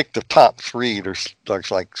always pick the top 3. There's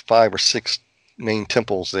like 5 or 6 main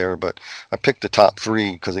temples there, but I picked the top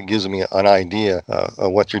 3 because it gives me an idea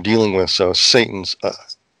of what you're dealing with. So Satan's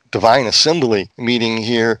divine assembly meeting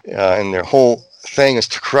here, and their whole thing is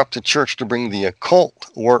to corrupt the church, to bring the occult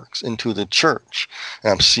works into the church.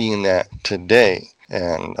 And I'm seeing that today.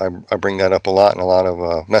 And I bring that up a lot in a lot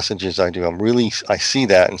of messages I do. I see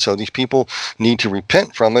that. And so these people need to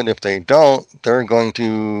repent from it. If they don't, they're going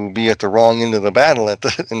to be at the wrong end of the battle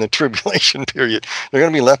in the tribulation period. They're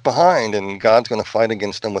going to be left behind, and God's going to fight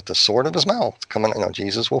against them with the sword of his mouth.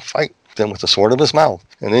 Jesus will fight them with the sword of his mouth.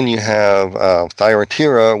 And then you have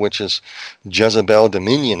Thyatira, which is Jezebel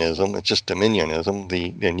dominionism. It's just dominionism.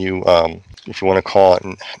 The new, if you want to call it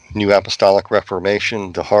New Apostolic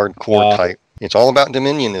Reformation, the hardcore type. It's all about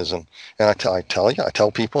dominionism. And I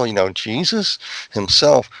tell people, Jesus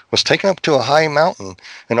himself was taken up to a high mountain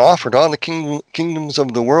and offered all the kingdoms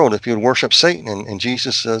of the world if you would worship Satan. And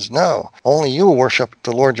Jesus says, no, only you will worship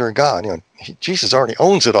the Lord your God. Jesus already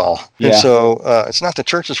owns it all. Yeah. And so it's not the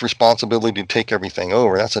church's responsibility to take everything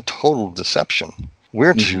over. That's a total deception.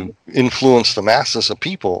 We're to influence the masses of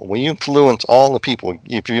people. We influence all the people.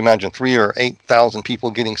 If you imagine 3,000 or 8,000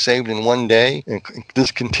 people getting saved in one day, and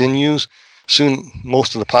this continues, soon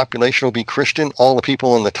most of the population will be Christian. All the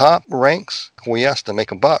people in the top ranks acquiesce to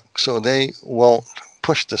make a buck, so they won't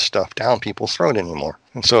push this stuff down people's throat anymore.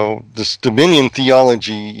 And so this dominion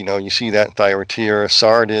theology, you see that in Thyatira,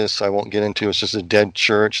 Sardis, I won't get into. It's just a dead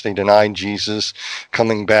church. They denied Jesus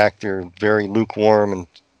coming back. They're very lukewarm, and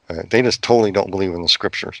they just totally don't believe in the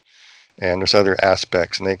scriptures. And there's other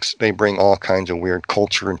aspects, and they bring all kinds of weird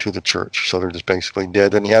culture into the church. So they're just basically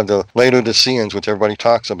dead. Then you have the Laodiceans, which everybody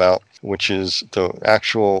talks about, which is the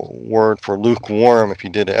actual word for lukewarm. If you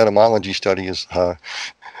did an etymology study, is I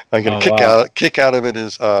get a kick out of it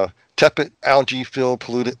is tepid, algae-filled,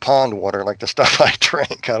 polluted pond water, like the stuff I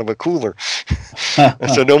drank out of a cooler.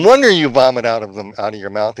 So no wonder you vomit out of your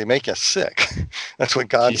mouth. They make you sick. That's what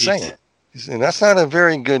God's saying. And that's not a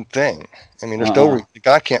very good thing. I mean,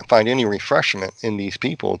 God can't find any refreshment in these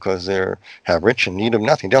people because they have rich and need of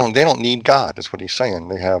nothing. They don't need God. That's what he's saying.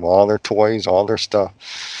 They have all their toys, all their stuff.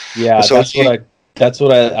 Yeah, so that's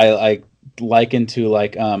what I liken to,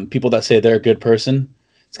 like, people that say they're a good person.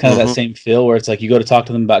 It's kind of that same feel where it's like you go to talk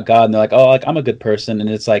to them about God and they're like, oh, like, I'm a good person, and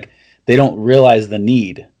it's like they don't realize the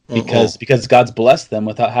need because God's blessed them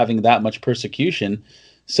without having that much persecution,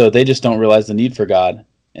 so they just don't realize the need for God.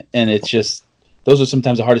 And it's just, those are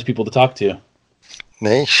sometimes the hardest people to talk to.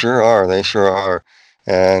 They sure are.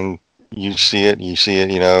 And you see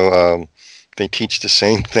it, they teach the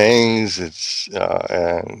same things.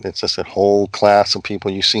 And it's just a whole class of people.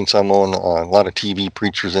 You've seen some on a lot of TV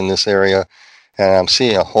preachers in this area. And I'm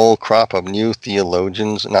seeing a whole crop of new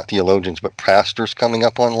not theologians, but pastors coming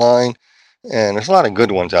up online. And there's a lot of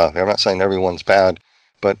good ones out there. I'm not saying everyone's bad.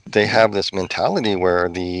 But they have this mentality where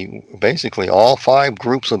basically all 5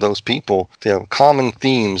 groups of those people, they have common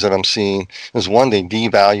themes that I'm seeing. Is one, they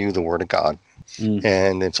devalue the Word of God.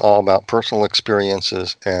 And it's all about personal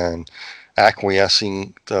experiences and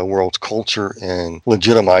acquiescing the world's culture and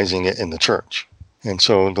legitimizing it in the church. And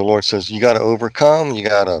so the Lord says, you got to overcome, you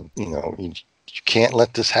got to, you can't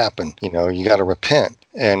let this happen. You got to repent.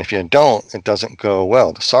 And if you don't, it doesn't go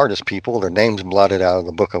well. The Sardis people, their names blotted out of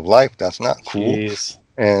the book of life. That's not cool. Jeez.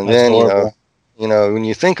 And That's then, horrible. when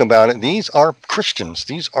you think about it, these are Christians.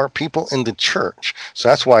 These are people in the church. So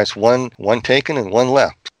that's why it's one taken and one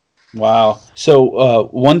left. Wow. So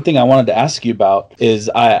one thing I wanted to ask you about is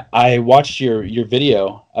I watched your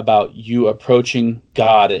video about you approaching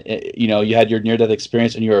God. You had your near-death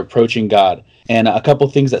experience and you were approaching God. And a couple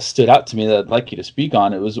things that stood out to me that I'd like you to speak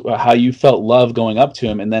on, it was how you felt love going up to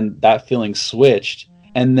him, and then that feeling switched.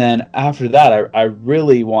 And then after that, I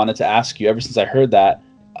really wanted to ask you, ever since I heard that,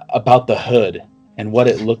 about the hood and what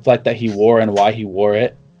it looked like that he wore and why he wore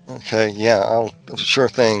it. Okay, yeah, sure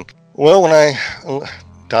thing. Well, when I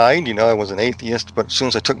died, I was an atheist, but as soon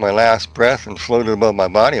as I took my last breath and floated above my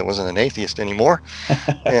body, I wasn't an atheist anymore.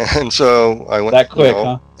 And so I went that quick,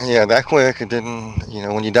 huh? Yeah, that quick. It didn't,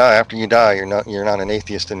 when you die, after you die, you're not an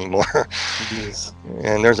atheist anymore. Jeez.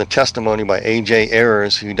 And there's a testimony by A.J.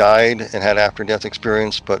 Ayers, who died and had after-death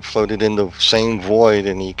experience, but floated in the same void,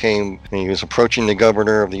 and he was approaching the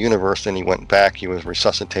governor of the universe, and he went back. He was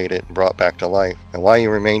resuscitated and brought back to life. And why he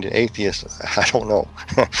remained an atheist, I don't know.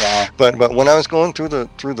 Wow. But when I was going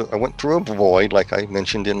I went through a void, like I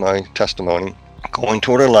mentioned in my testimony, going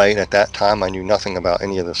toward a light. At that time, I knew nothing about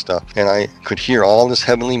any of this stuff, and I could hear all this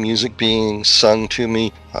heavenly music being sung to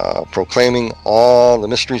me, proclaiming all the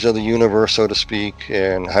mysteries of the universe, so to speak,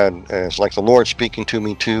 and it's like the Lord speaking to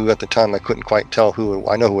me too. At the time, I couldn't quite tell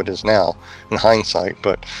I know who it is now in hindsight,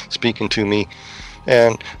 but speaking to me.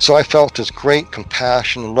 And so I felt this great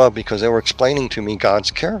compassion and love because they were explaining to me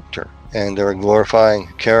God's character. And their glorifying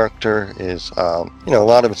character is,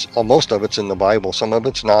 most of it's in the Bible. Some of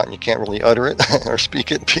it's not, and you can't really utter it or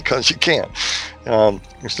speak it because you can't.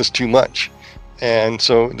 It's just too much. And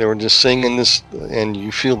so they were just singing this, and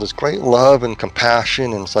you feel this great love and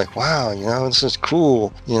compassion, and it's like, wow, this is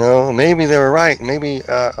cool. Maybe they were right. Maybe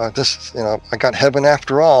I got heaven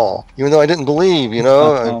after all, even though I didn't believe.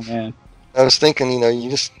 Oh man. I was thinking, you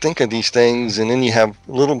just think of these things, and then you have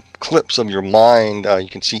little clips of your mind. You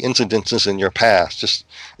can see incidences in your past.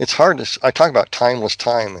 It's hard I talk about timeless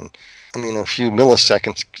time, and a few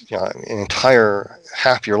milliseconds, an entire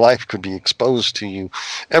half your life could be exposed to you,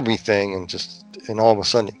 everything, and all of a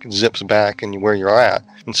sudden it zips back and where you're at.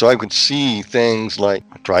 And so I could see things like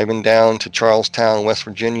driving down to Charlestown, West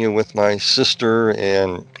Virginia with my sister,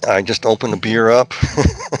 and I just opened a beer up.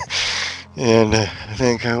 And I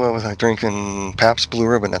think, what was I drinking? Pabst Blue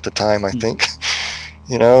Ribbon at the time, I think.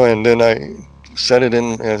 And then I set it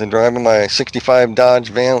in as I'm driving my 65 Dodge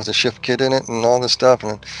van with a shift kit in it and all this stuff,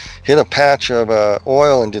 and hit a patch of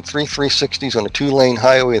oil and did 360s on a 2-lane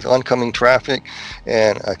highway with oncoming traffic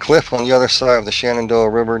and a cliff on the other side of the Shenandoah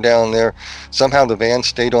River down there. Somehow the van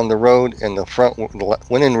stayed on the road and the front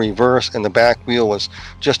went in reverse and the back wheel was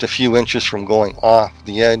just a few inches from going off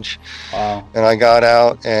the edge. Wow. And I got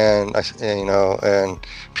out and and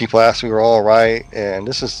people asked me we were all right. And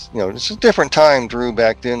this is a different time, Drew,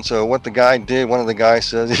 back then. So what the guy did, one of the guys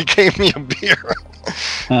says, he gave me a beer.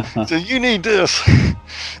 So you need this.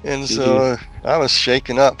 And so I was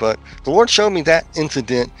shaken up. But the Lord showed me that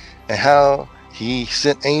incident and how he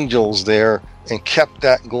sent angels there and kept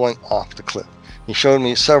that going off the cliff. He showed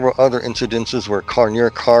me several other incidences where near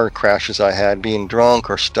car crashes I had, being drunk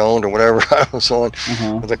or stoned or whatever I was on,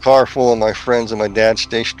 with a car full of my friends and my dad's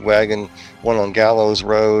station wagon, one on Gallows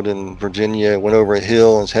Road in Virginia, went over a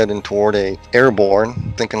hill and was heading toward a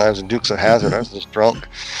airborne, thinking I was a Dukes of Hazzard. I was just drunk.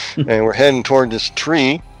 And we're heading toward this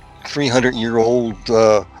tree, 300-year-old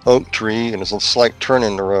oak tree, and there's a slight turn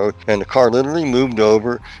in the road, and the car literally moved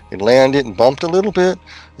over, it landed and bumped a little bit,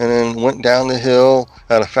 and then went down the hill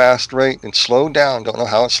at a fast rate and slowed down. Don't know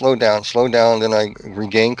how it slowed down. Then I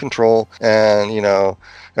regained control, and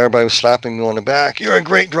everybody was slapping me on the back. You're a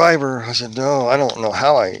great driver. I said, no, I don't know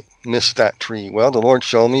how I missed that tree. Well, the Lord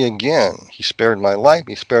showed me again. He spared my life.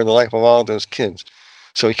 He spared the life of all those kids.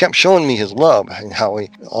 So he kept showing me his love and how he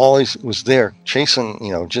always was there chasing,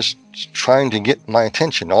 just trying to get my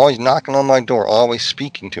attention, always knocking on my door, always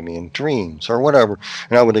speaking to me in dreams or whatever.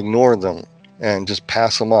 And I would ignore them and just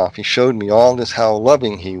pass them off. He showed me all this, how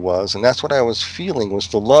loving he was. And that's what I was feeling, was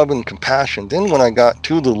the love and compassion. Then when I got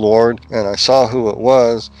to the Lord and I saw who it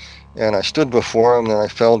was, and I stood before him, and I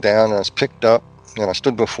fell down and I was picked up and I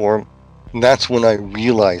stood before him. And that's when I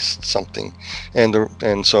realized something. And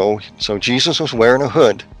so Jesus was wearing a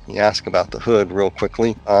hood. He asked about the hood real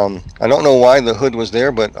quickly. I don't know why the hood was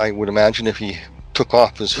there, but I would imagine if he took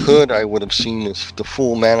off his hood, I would have seen the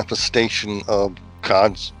full manifestation of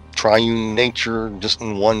God's triune nature just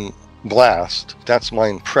in one blast. That's my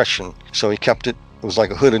impression. So he kept it. It was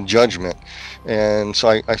like a hood of judgment. And so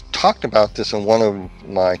I talked about this in one of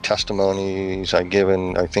my testimonies I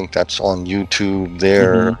given. I think that's on YouTube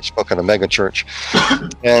there. I spoke at a mega church.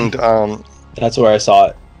 And that's where I saw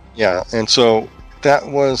it. Yeah. And so that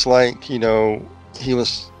was like, he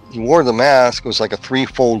wore the mask. It was like a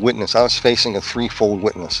threefold witness. I was facing a threefold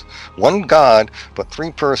witness. One God, but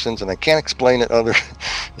three persons, and I can't explain it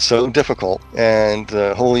it's so difficult. And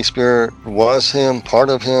the Holy Spirit was him, part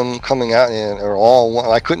of him coming out, and they're all one.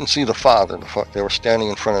 I couldn't see the Father. They were standing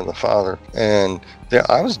in front of the Father. And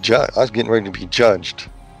I was judged. I was getting ready to be judged.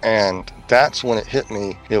 And that's when it hit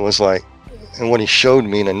me. It was like, and what he showed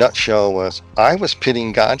me in a nutshell was I was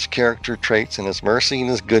pitting God's character traits and his mercy and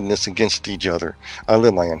his goodness against each other. I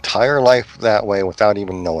lived my entire life that way without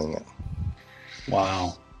even knowing it.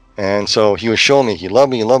 Wow. And so he was showing me he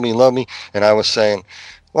loved me, loved me, loved me. And I was saying,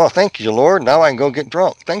 well, thank you, Lord. Now I can go get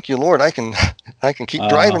drunk. Thank you, Lord. I can keep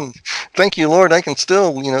driving. Thank you, Lord. I can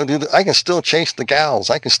still, I can still chase the gals.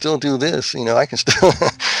 I can still do this. I can still.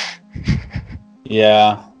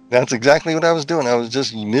 Yeah. That's exactly what I was doing. I was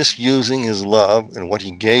just misusing his love and what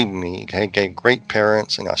he gave me. He gave great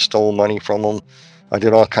parents, and I stole money from them. I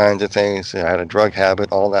did all kinds of things. I had a drug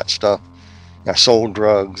habit, all that stuff. I sold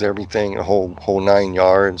drugs, everything, the whole 9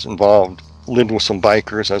 yards. Involved, lived with some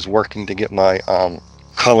bikers. I was working to get my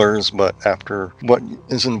colors, but after what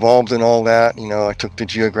is involved in all that, I took the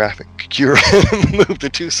geographic cure and moved to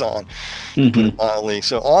Tucson.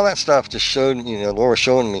 So all that stuff just showed, Laura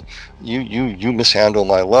showing me, you mishandle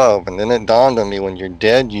my love. And then it dawned on me, when you're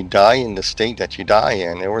dead, you die in the state that you die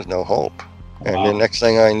in. There was no hope. And then next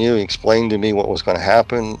thing I knew, he explained to me what was going to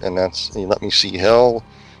happen, and he let me see hell.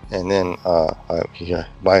 And then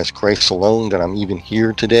by his grace alone that I'm even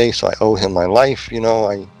here today, so I owe him my life.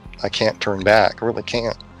 I can't turn back. I really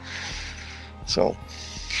can't. So,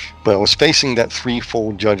 but I was facing that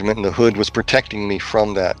threefold judgment, and the hood was protecting me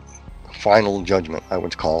from that final judgment, I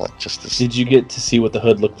would call it. Did you get to see what the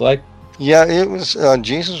hood looked like? Yeah, it was,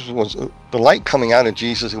 Jesus was, the light coming out of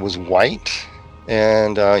Jesus, it was white,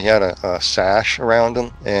 and he had a sash around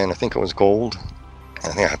him, and I think it was gold. I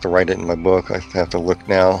think I have to write it in my book. I have to look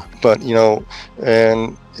now. But,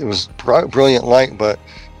 and it was brilliant light, but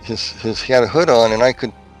he had a hood on, and I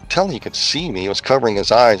could tell he could see me. It was covering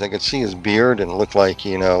his eyes. I could see his beard, and it looked like,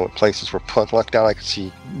 places were plucked out. I could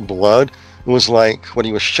see blood. It was like what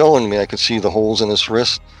he was showing me. I could see the holes in his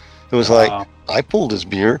wrist. It was like I pulled his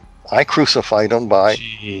beard. I crucified him by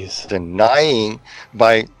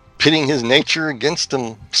by pitting his nature against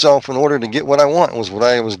himself in order to get what I want. It was what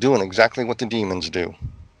I was doing, exactly what the demons do.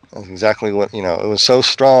 That's exactly what, it was so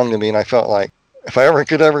strong to me, and I felt like if I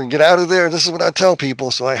could ever get out of there, this is what I tell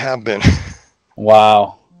people, so I have been.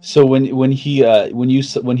 Wow. So when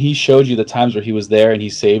he showed you the times where he was there and he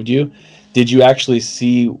saved you, did you actually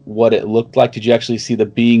see what it looked like? Did you actually see the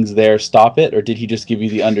beings there stop it, or did he just give you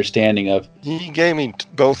the understanding of? He gave me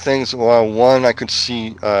both things. Well, one, I could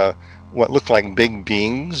see what looked like big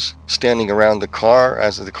beings standing around the car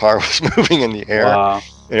as the car was moving in the air. Wow.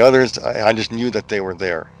 The others, I just knew that they were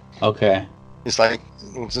there. Okay. It's like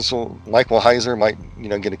Michael Heiser might,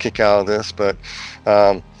 get a kick out of this, but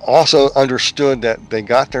also understood that they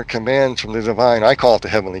got their commands from the divine. I call it the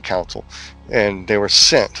heavenly council, and they were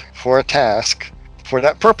sent for a task for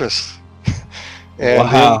that purpose. And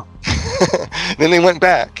wow. then they went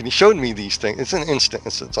back, and he showed me these things. It's an instant.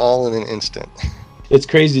 It's all in an instant. It's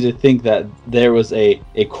crazy to think that there was a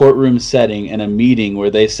courtroom setting and a meeting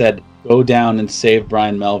where they said, go down and save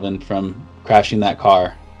Bryan Melvin from crashing that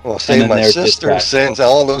car. Well, save my sister, sends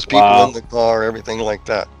all those people in the car, everything like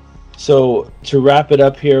that. So to wrap it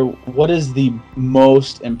up here, what is the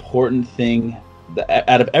most important thing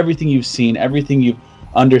out of everything you've seen, everything you've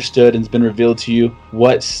understood and has been revealed to you?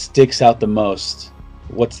 What sticks out the most?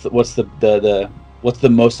 What's the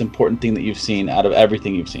most important thing that you've seen out of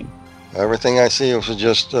everything you've seen? Everything I see was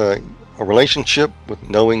just a relationship with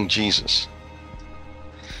knowing Jesus.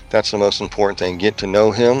 That's the most important thing. Get to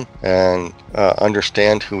know him and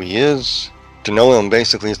understand who he is. To know him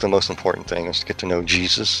basically is the most important thing, is to get to know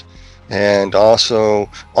Jesus. And also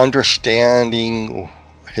understanding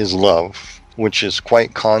his love, which is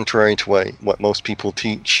quite contrary to what most people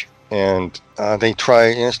teach. And they try,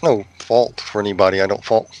 and it's no fault for anybody. I don't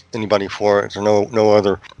fault anybody for it. There's no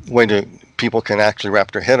other way people can actually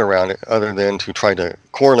wrap their head around it other than to try to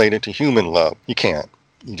correlate it to human love. You can't.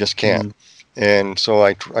 You just can't. Mm-hmm. And so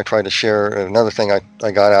I tried to share. Another thing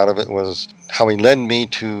I got out of it was how he led me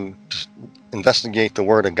to investigate the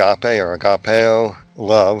word agape or agapeo,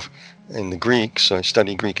 love, in the Greek. So I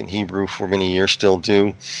studied Greek and Hebrew for many years, still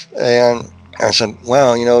do. And I said,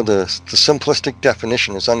 well, the simplistic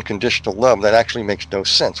definition is unconditional love. That actually makes no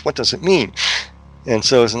sense. What does it mean? And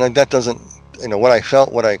so that doesn't, what I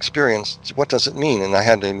felt, what I experienced, what does it mean? And I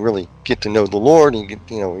had to really get to know the Lord and get,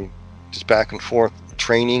 just back and forth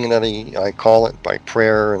training that I call it, by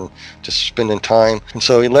prayer and just spending time. And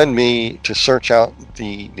so he led me to search out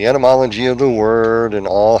the etymology of the word and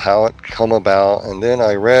all how it come about. And then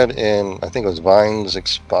I read in, I think it was Vine's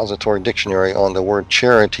expository dictionary on the word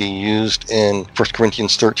charity used in 1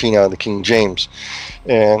 Corinthians 13 out of the King James.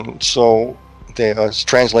 And so it's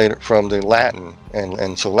translated from the Latin.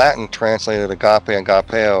 And so Latin translated agape and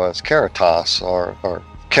agapeo as caritas or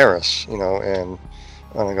charis, and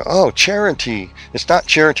I go, oh, charity. It's not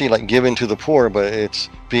charity like giving to the poor, but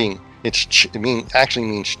actually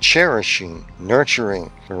means cherishing,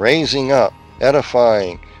 nurturing, raising up,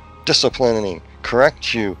 edifying, disciplining,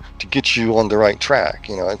 correct you to get you on the right track.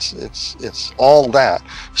 It's all that.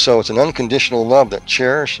 So it's an unconditional love that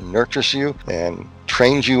cherishes and nurtures you and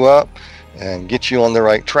trains you up and gets you on the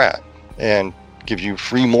right track and gives you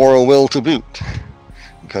free moral will to boot.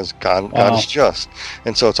 Because God is just.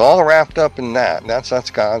 And so it's all wrapped up in that. That's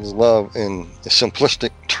God's love in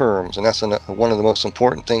simplistic terms. And that's one of the most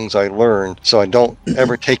important things I learned, so I don't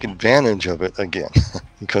ever take advantage of it again.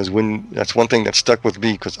 Because that's one thing that stuck with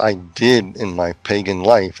me, because I did in my pagan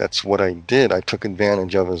life. That's what I did. I took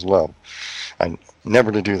advantage of his love. I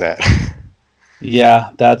never to do that.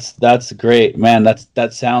 Yeah, that's great, man.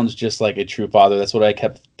 That sounds just like a true father. That's what I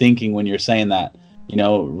kept thinking when you're saying that.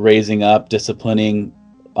 Raising up, disciplining,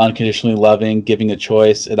 unconditionally loving, giving a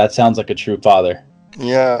choice. That sounds like a true father.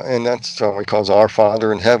 Yeah, and that's what he calls our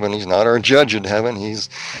Father in heaven. He's not our judge in heaven. He's,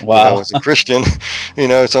 as a Christian,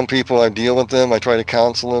 some people, I deal with them, I try to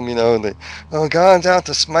counsel them, God's out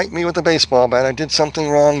to smite me with a baseball bat. I did something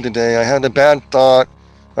wrong today. I had a bad thought.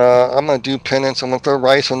 I'm going to do penance. I'm going to throw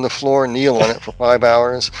rice on the floor and kneel on it for 5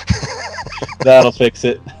 hours. That'll fix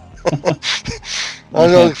it.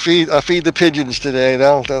 I'll feed the pigeons today.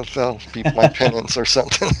 That'll be my penance or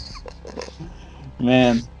something.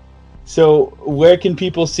 Man, so where can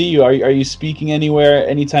people see you? Are you speaking anywhere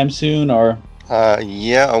anytime soon, or?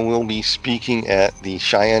 Yeah, I will be speaking at the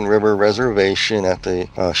Cheyenne River Reservation at the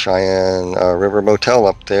Cheyenne River Motel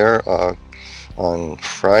up there on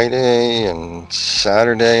Friday and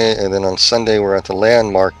Saturday, and then on Sunday we're at the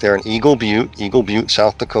Landmark there in Eagle Butte,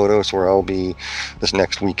 South Dakota. Is where I'll be this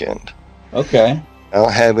next weekend. Okay. I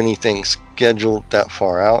don't have anything scheduled that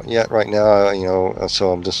far out yet right now,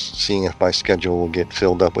 so I'm just seeing if my schedule will get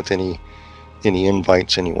filled up with any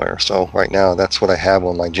invites anywhere. So right now, that's what I have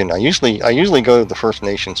on my agenda. I usually go to the First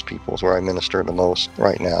Nations peoples where I minister the most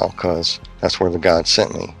right now, because that's where the God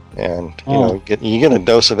sent me. And you get a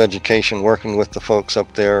dose of education working with the folks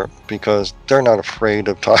up there, because they're not afraid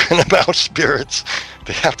of talking about spirits.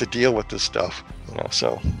 They have to deal with this stuff,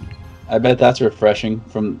 so. I bet that's refreshing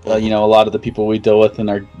from a lot of the people we deal with in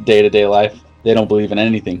our day-to-day life. They don't believe in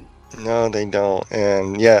anything. No, they don't.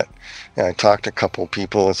 And yet, I talked to a couple of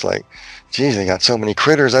people. It's like, geez, they got so many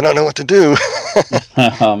critters, I don't know what to do.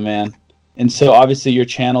 Oh, man. And so obviously your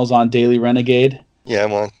channel's on Daily Renegade. Yeah,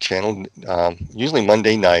 I'm on channel usually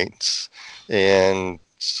Monday nights. And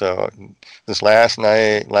so this last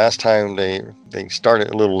time they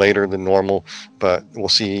started a little later than normal, but we'll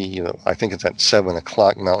see, I think it's at 7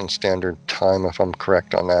 o'clock Mountain Standard Time, if I'm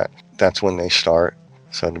correct on that. That's when they start.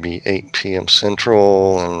 So it'll be 8 p.m.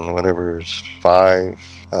 Central and whatever is 5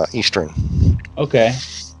 Eastern. Okay.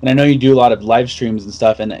 And I know you do a lot of live streams and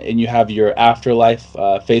stuff, and you have your Afterlife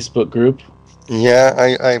Facebook group. Yeah,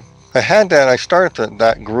 I had that. I started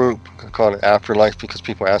that group called Afterlife because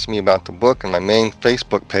people asked me about the book, and my main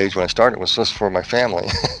Facebook page when I started was just for my family.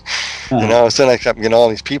 So I kept getting all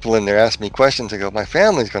these people in there asking me questions. I go, my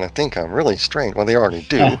family's going to think I'm really strange. Well, they already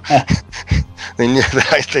do. They knew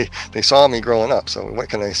that they saw me growing up, so what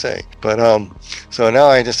can I say? But so now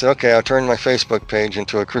I just said, okay, I'll turn my Facebook page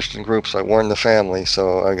into a Christian group, so I warned the family.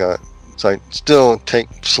 So I still take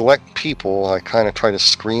select people. I kind of try to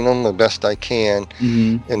screen them the best I can,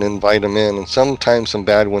 and invite them in. And sometimes some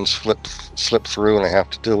bad ones slip through, and I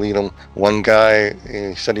have to delete them. One guy,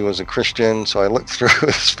 he said he was a Christian, so I looked through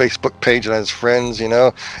his Facebook page and his friends,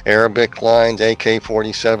 Arabic lines,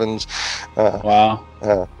 AK-47s,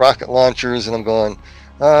 wow, rocket launchers, and I'm going,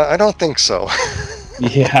 I don't think so.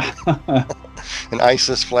 Yeah. And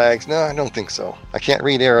ISIS flags. No, I don't think so. I can't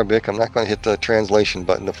read Arabic. I'm not going to hit the translation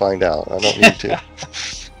button to find out. I don't need to.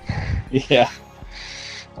 Yeah.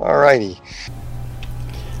 Alrighty.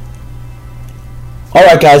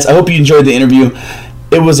 Alright, guys. I hope you enjoyed the interview.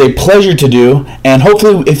 It was a pleasure to do, and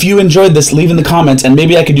hopefully if you enjoyed this, leave in the comments, and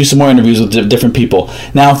maybe I could do some more interviews with different people.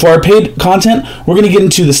 Now, for our paid content, we're going to get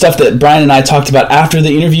into the stuff that Bryan and I talked about after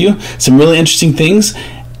the interview, some really interesting things,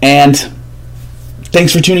 and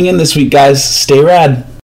thanks for tuning in this week, guys. Stay rad.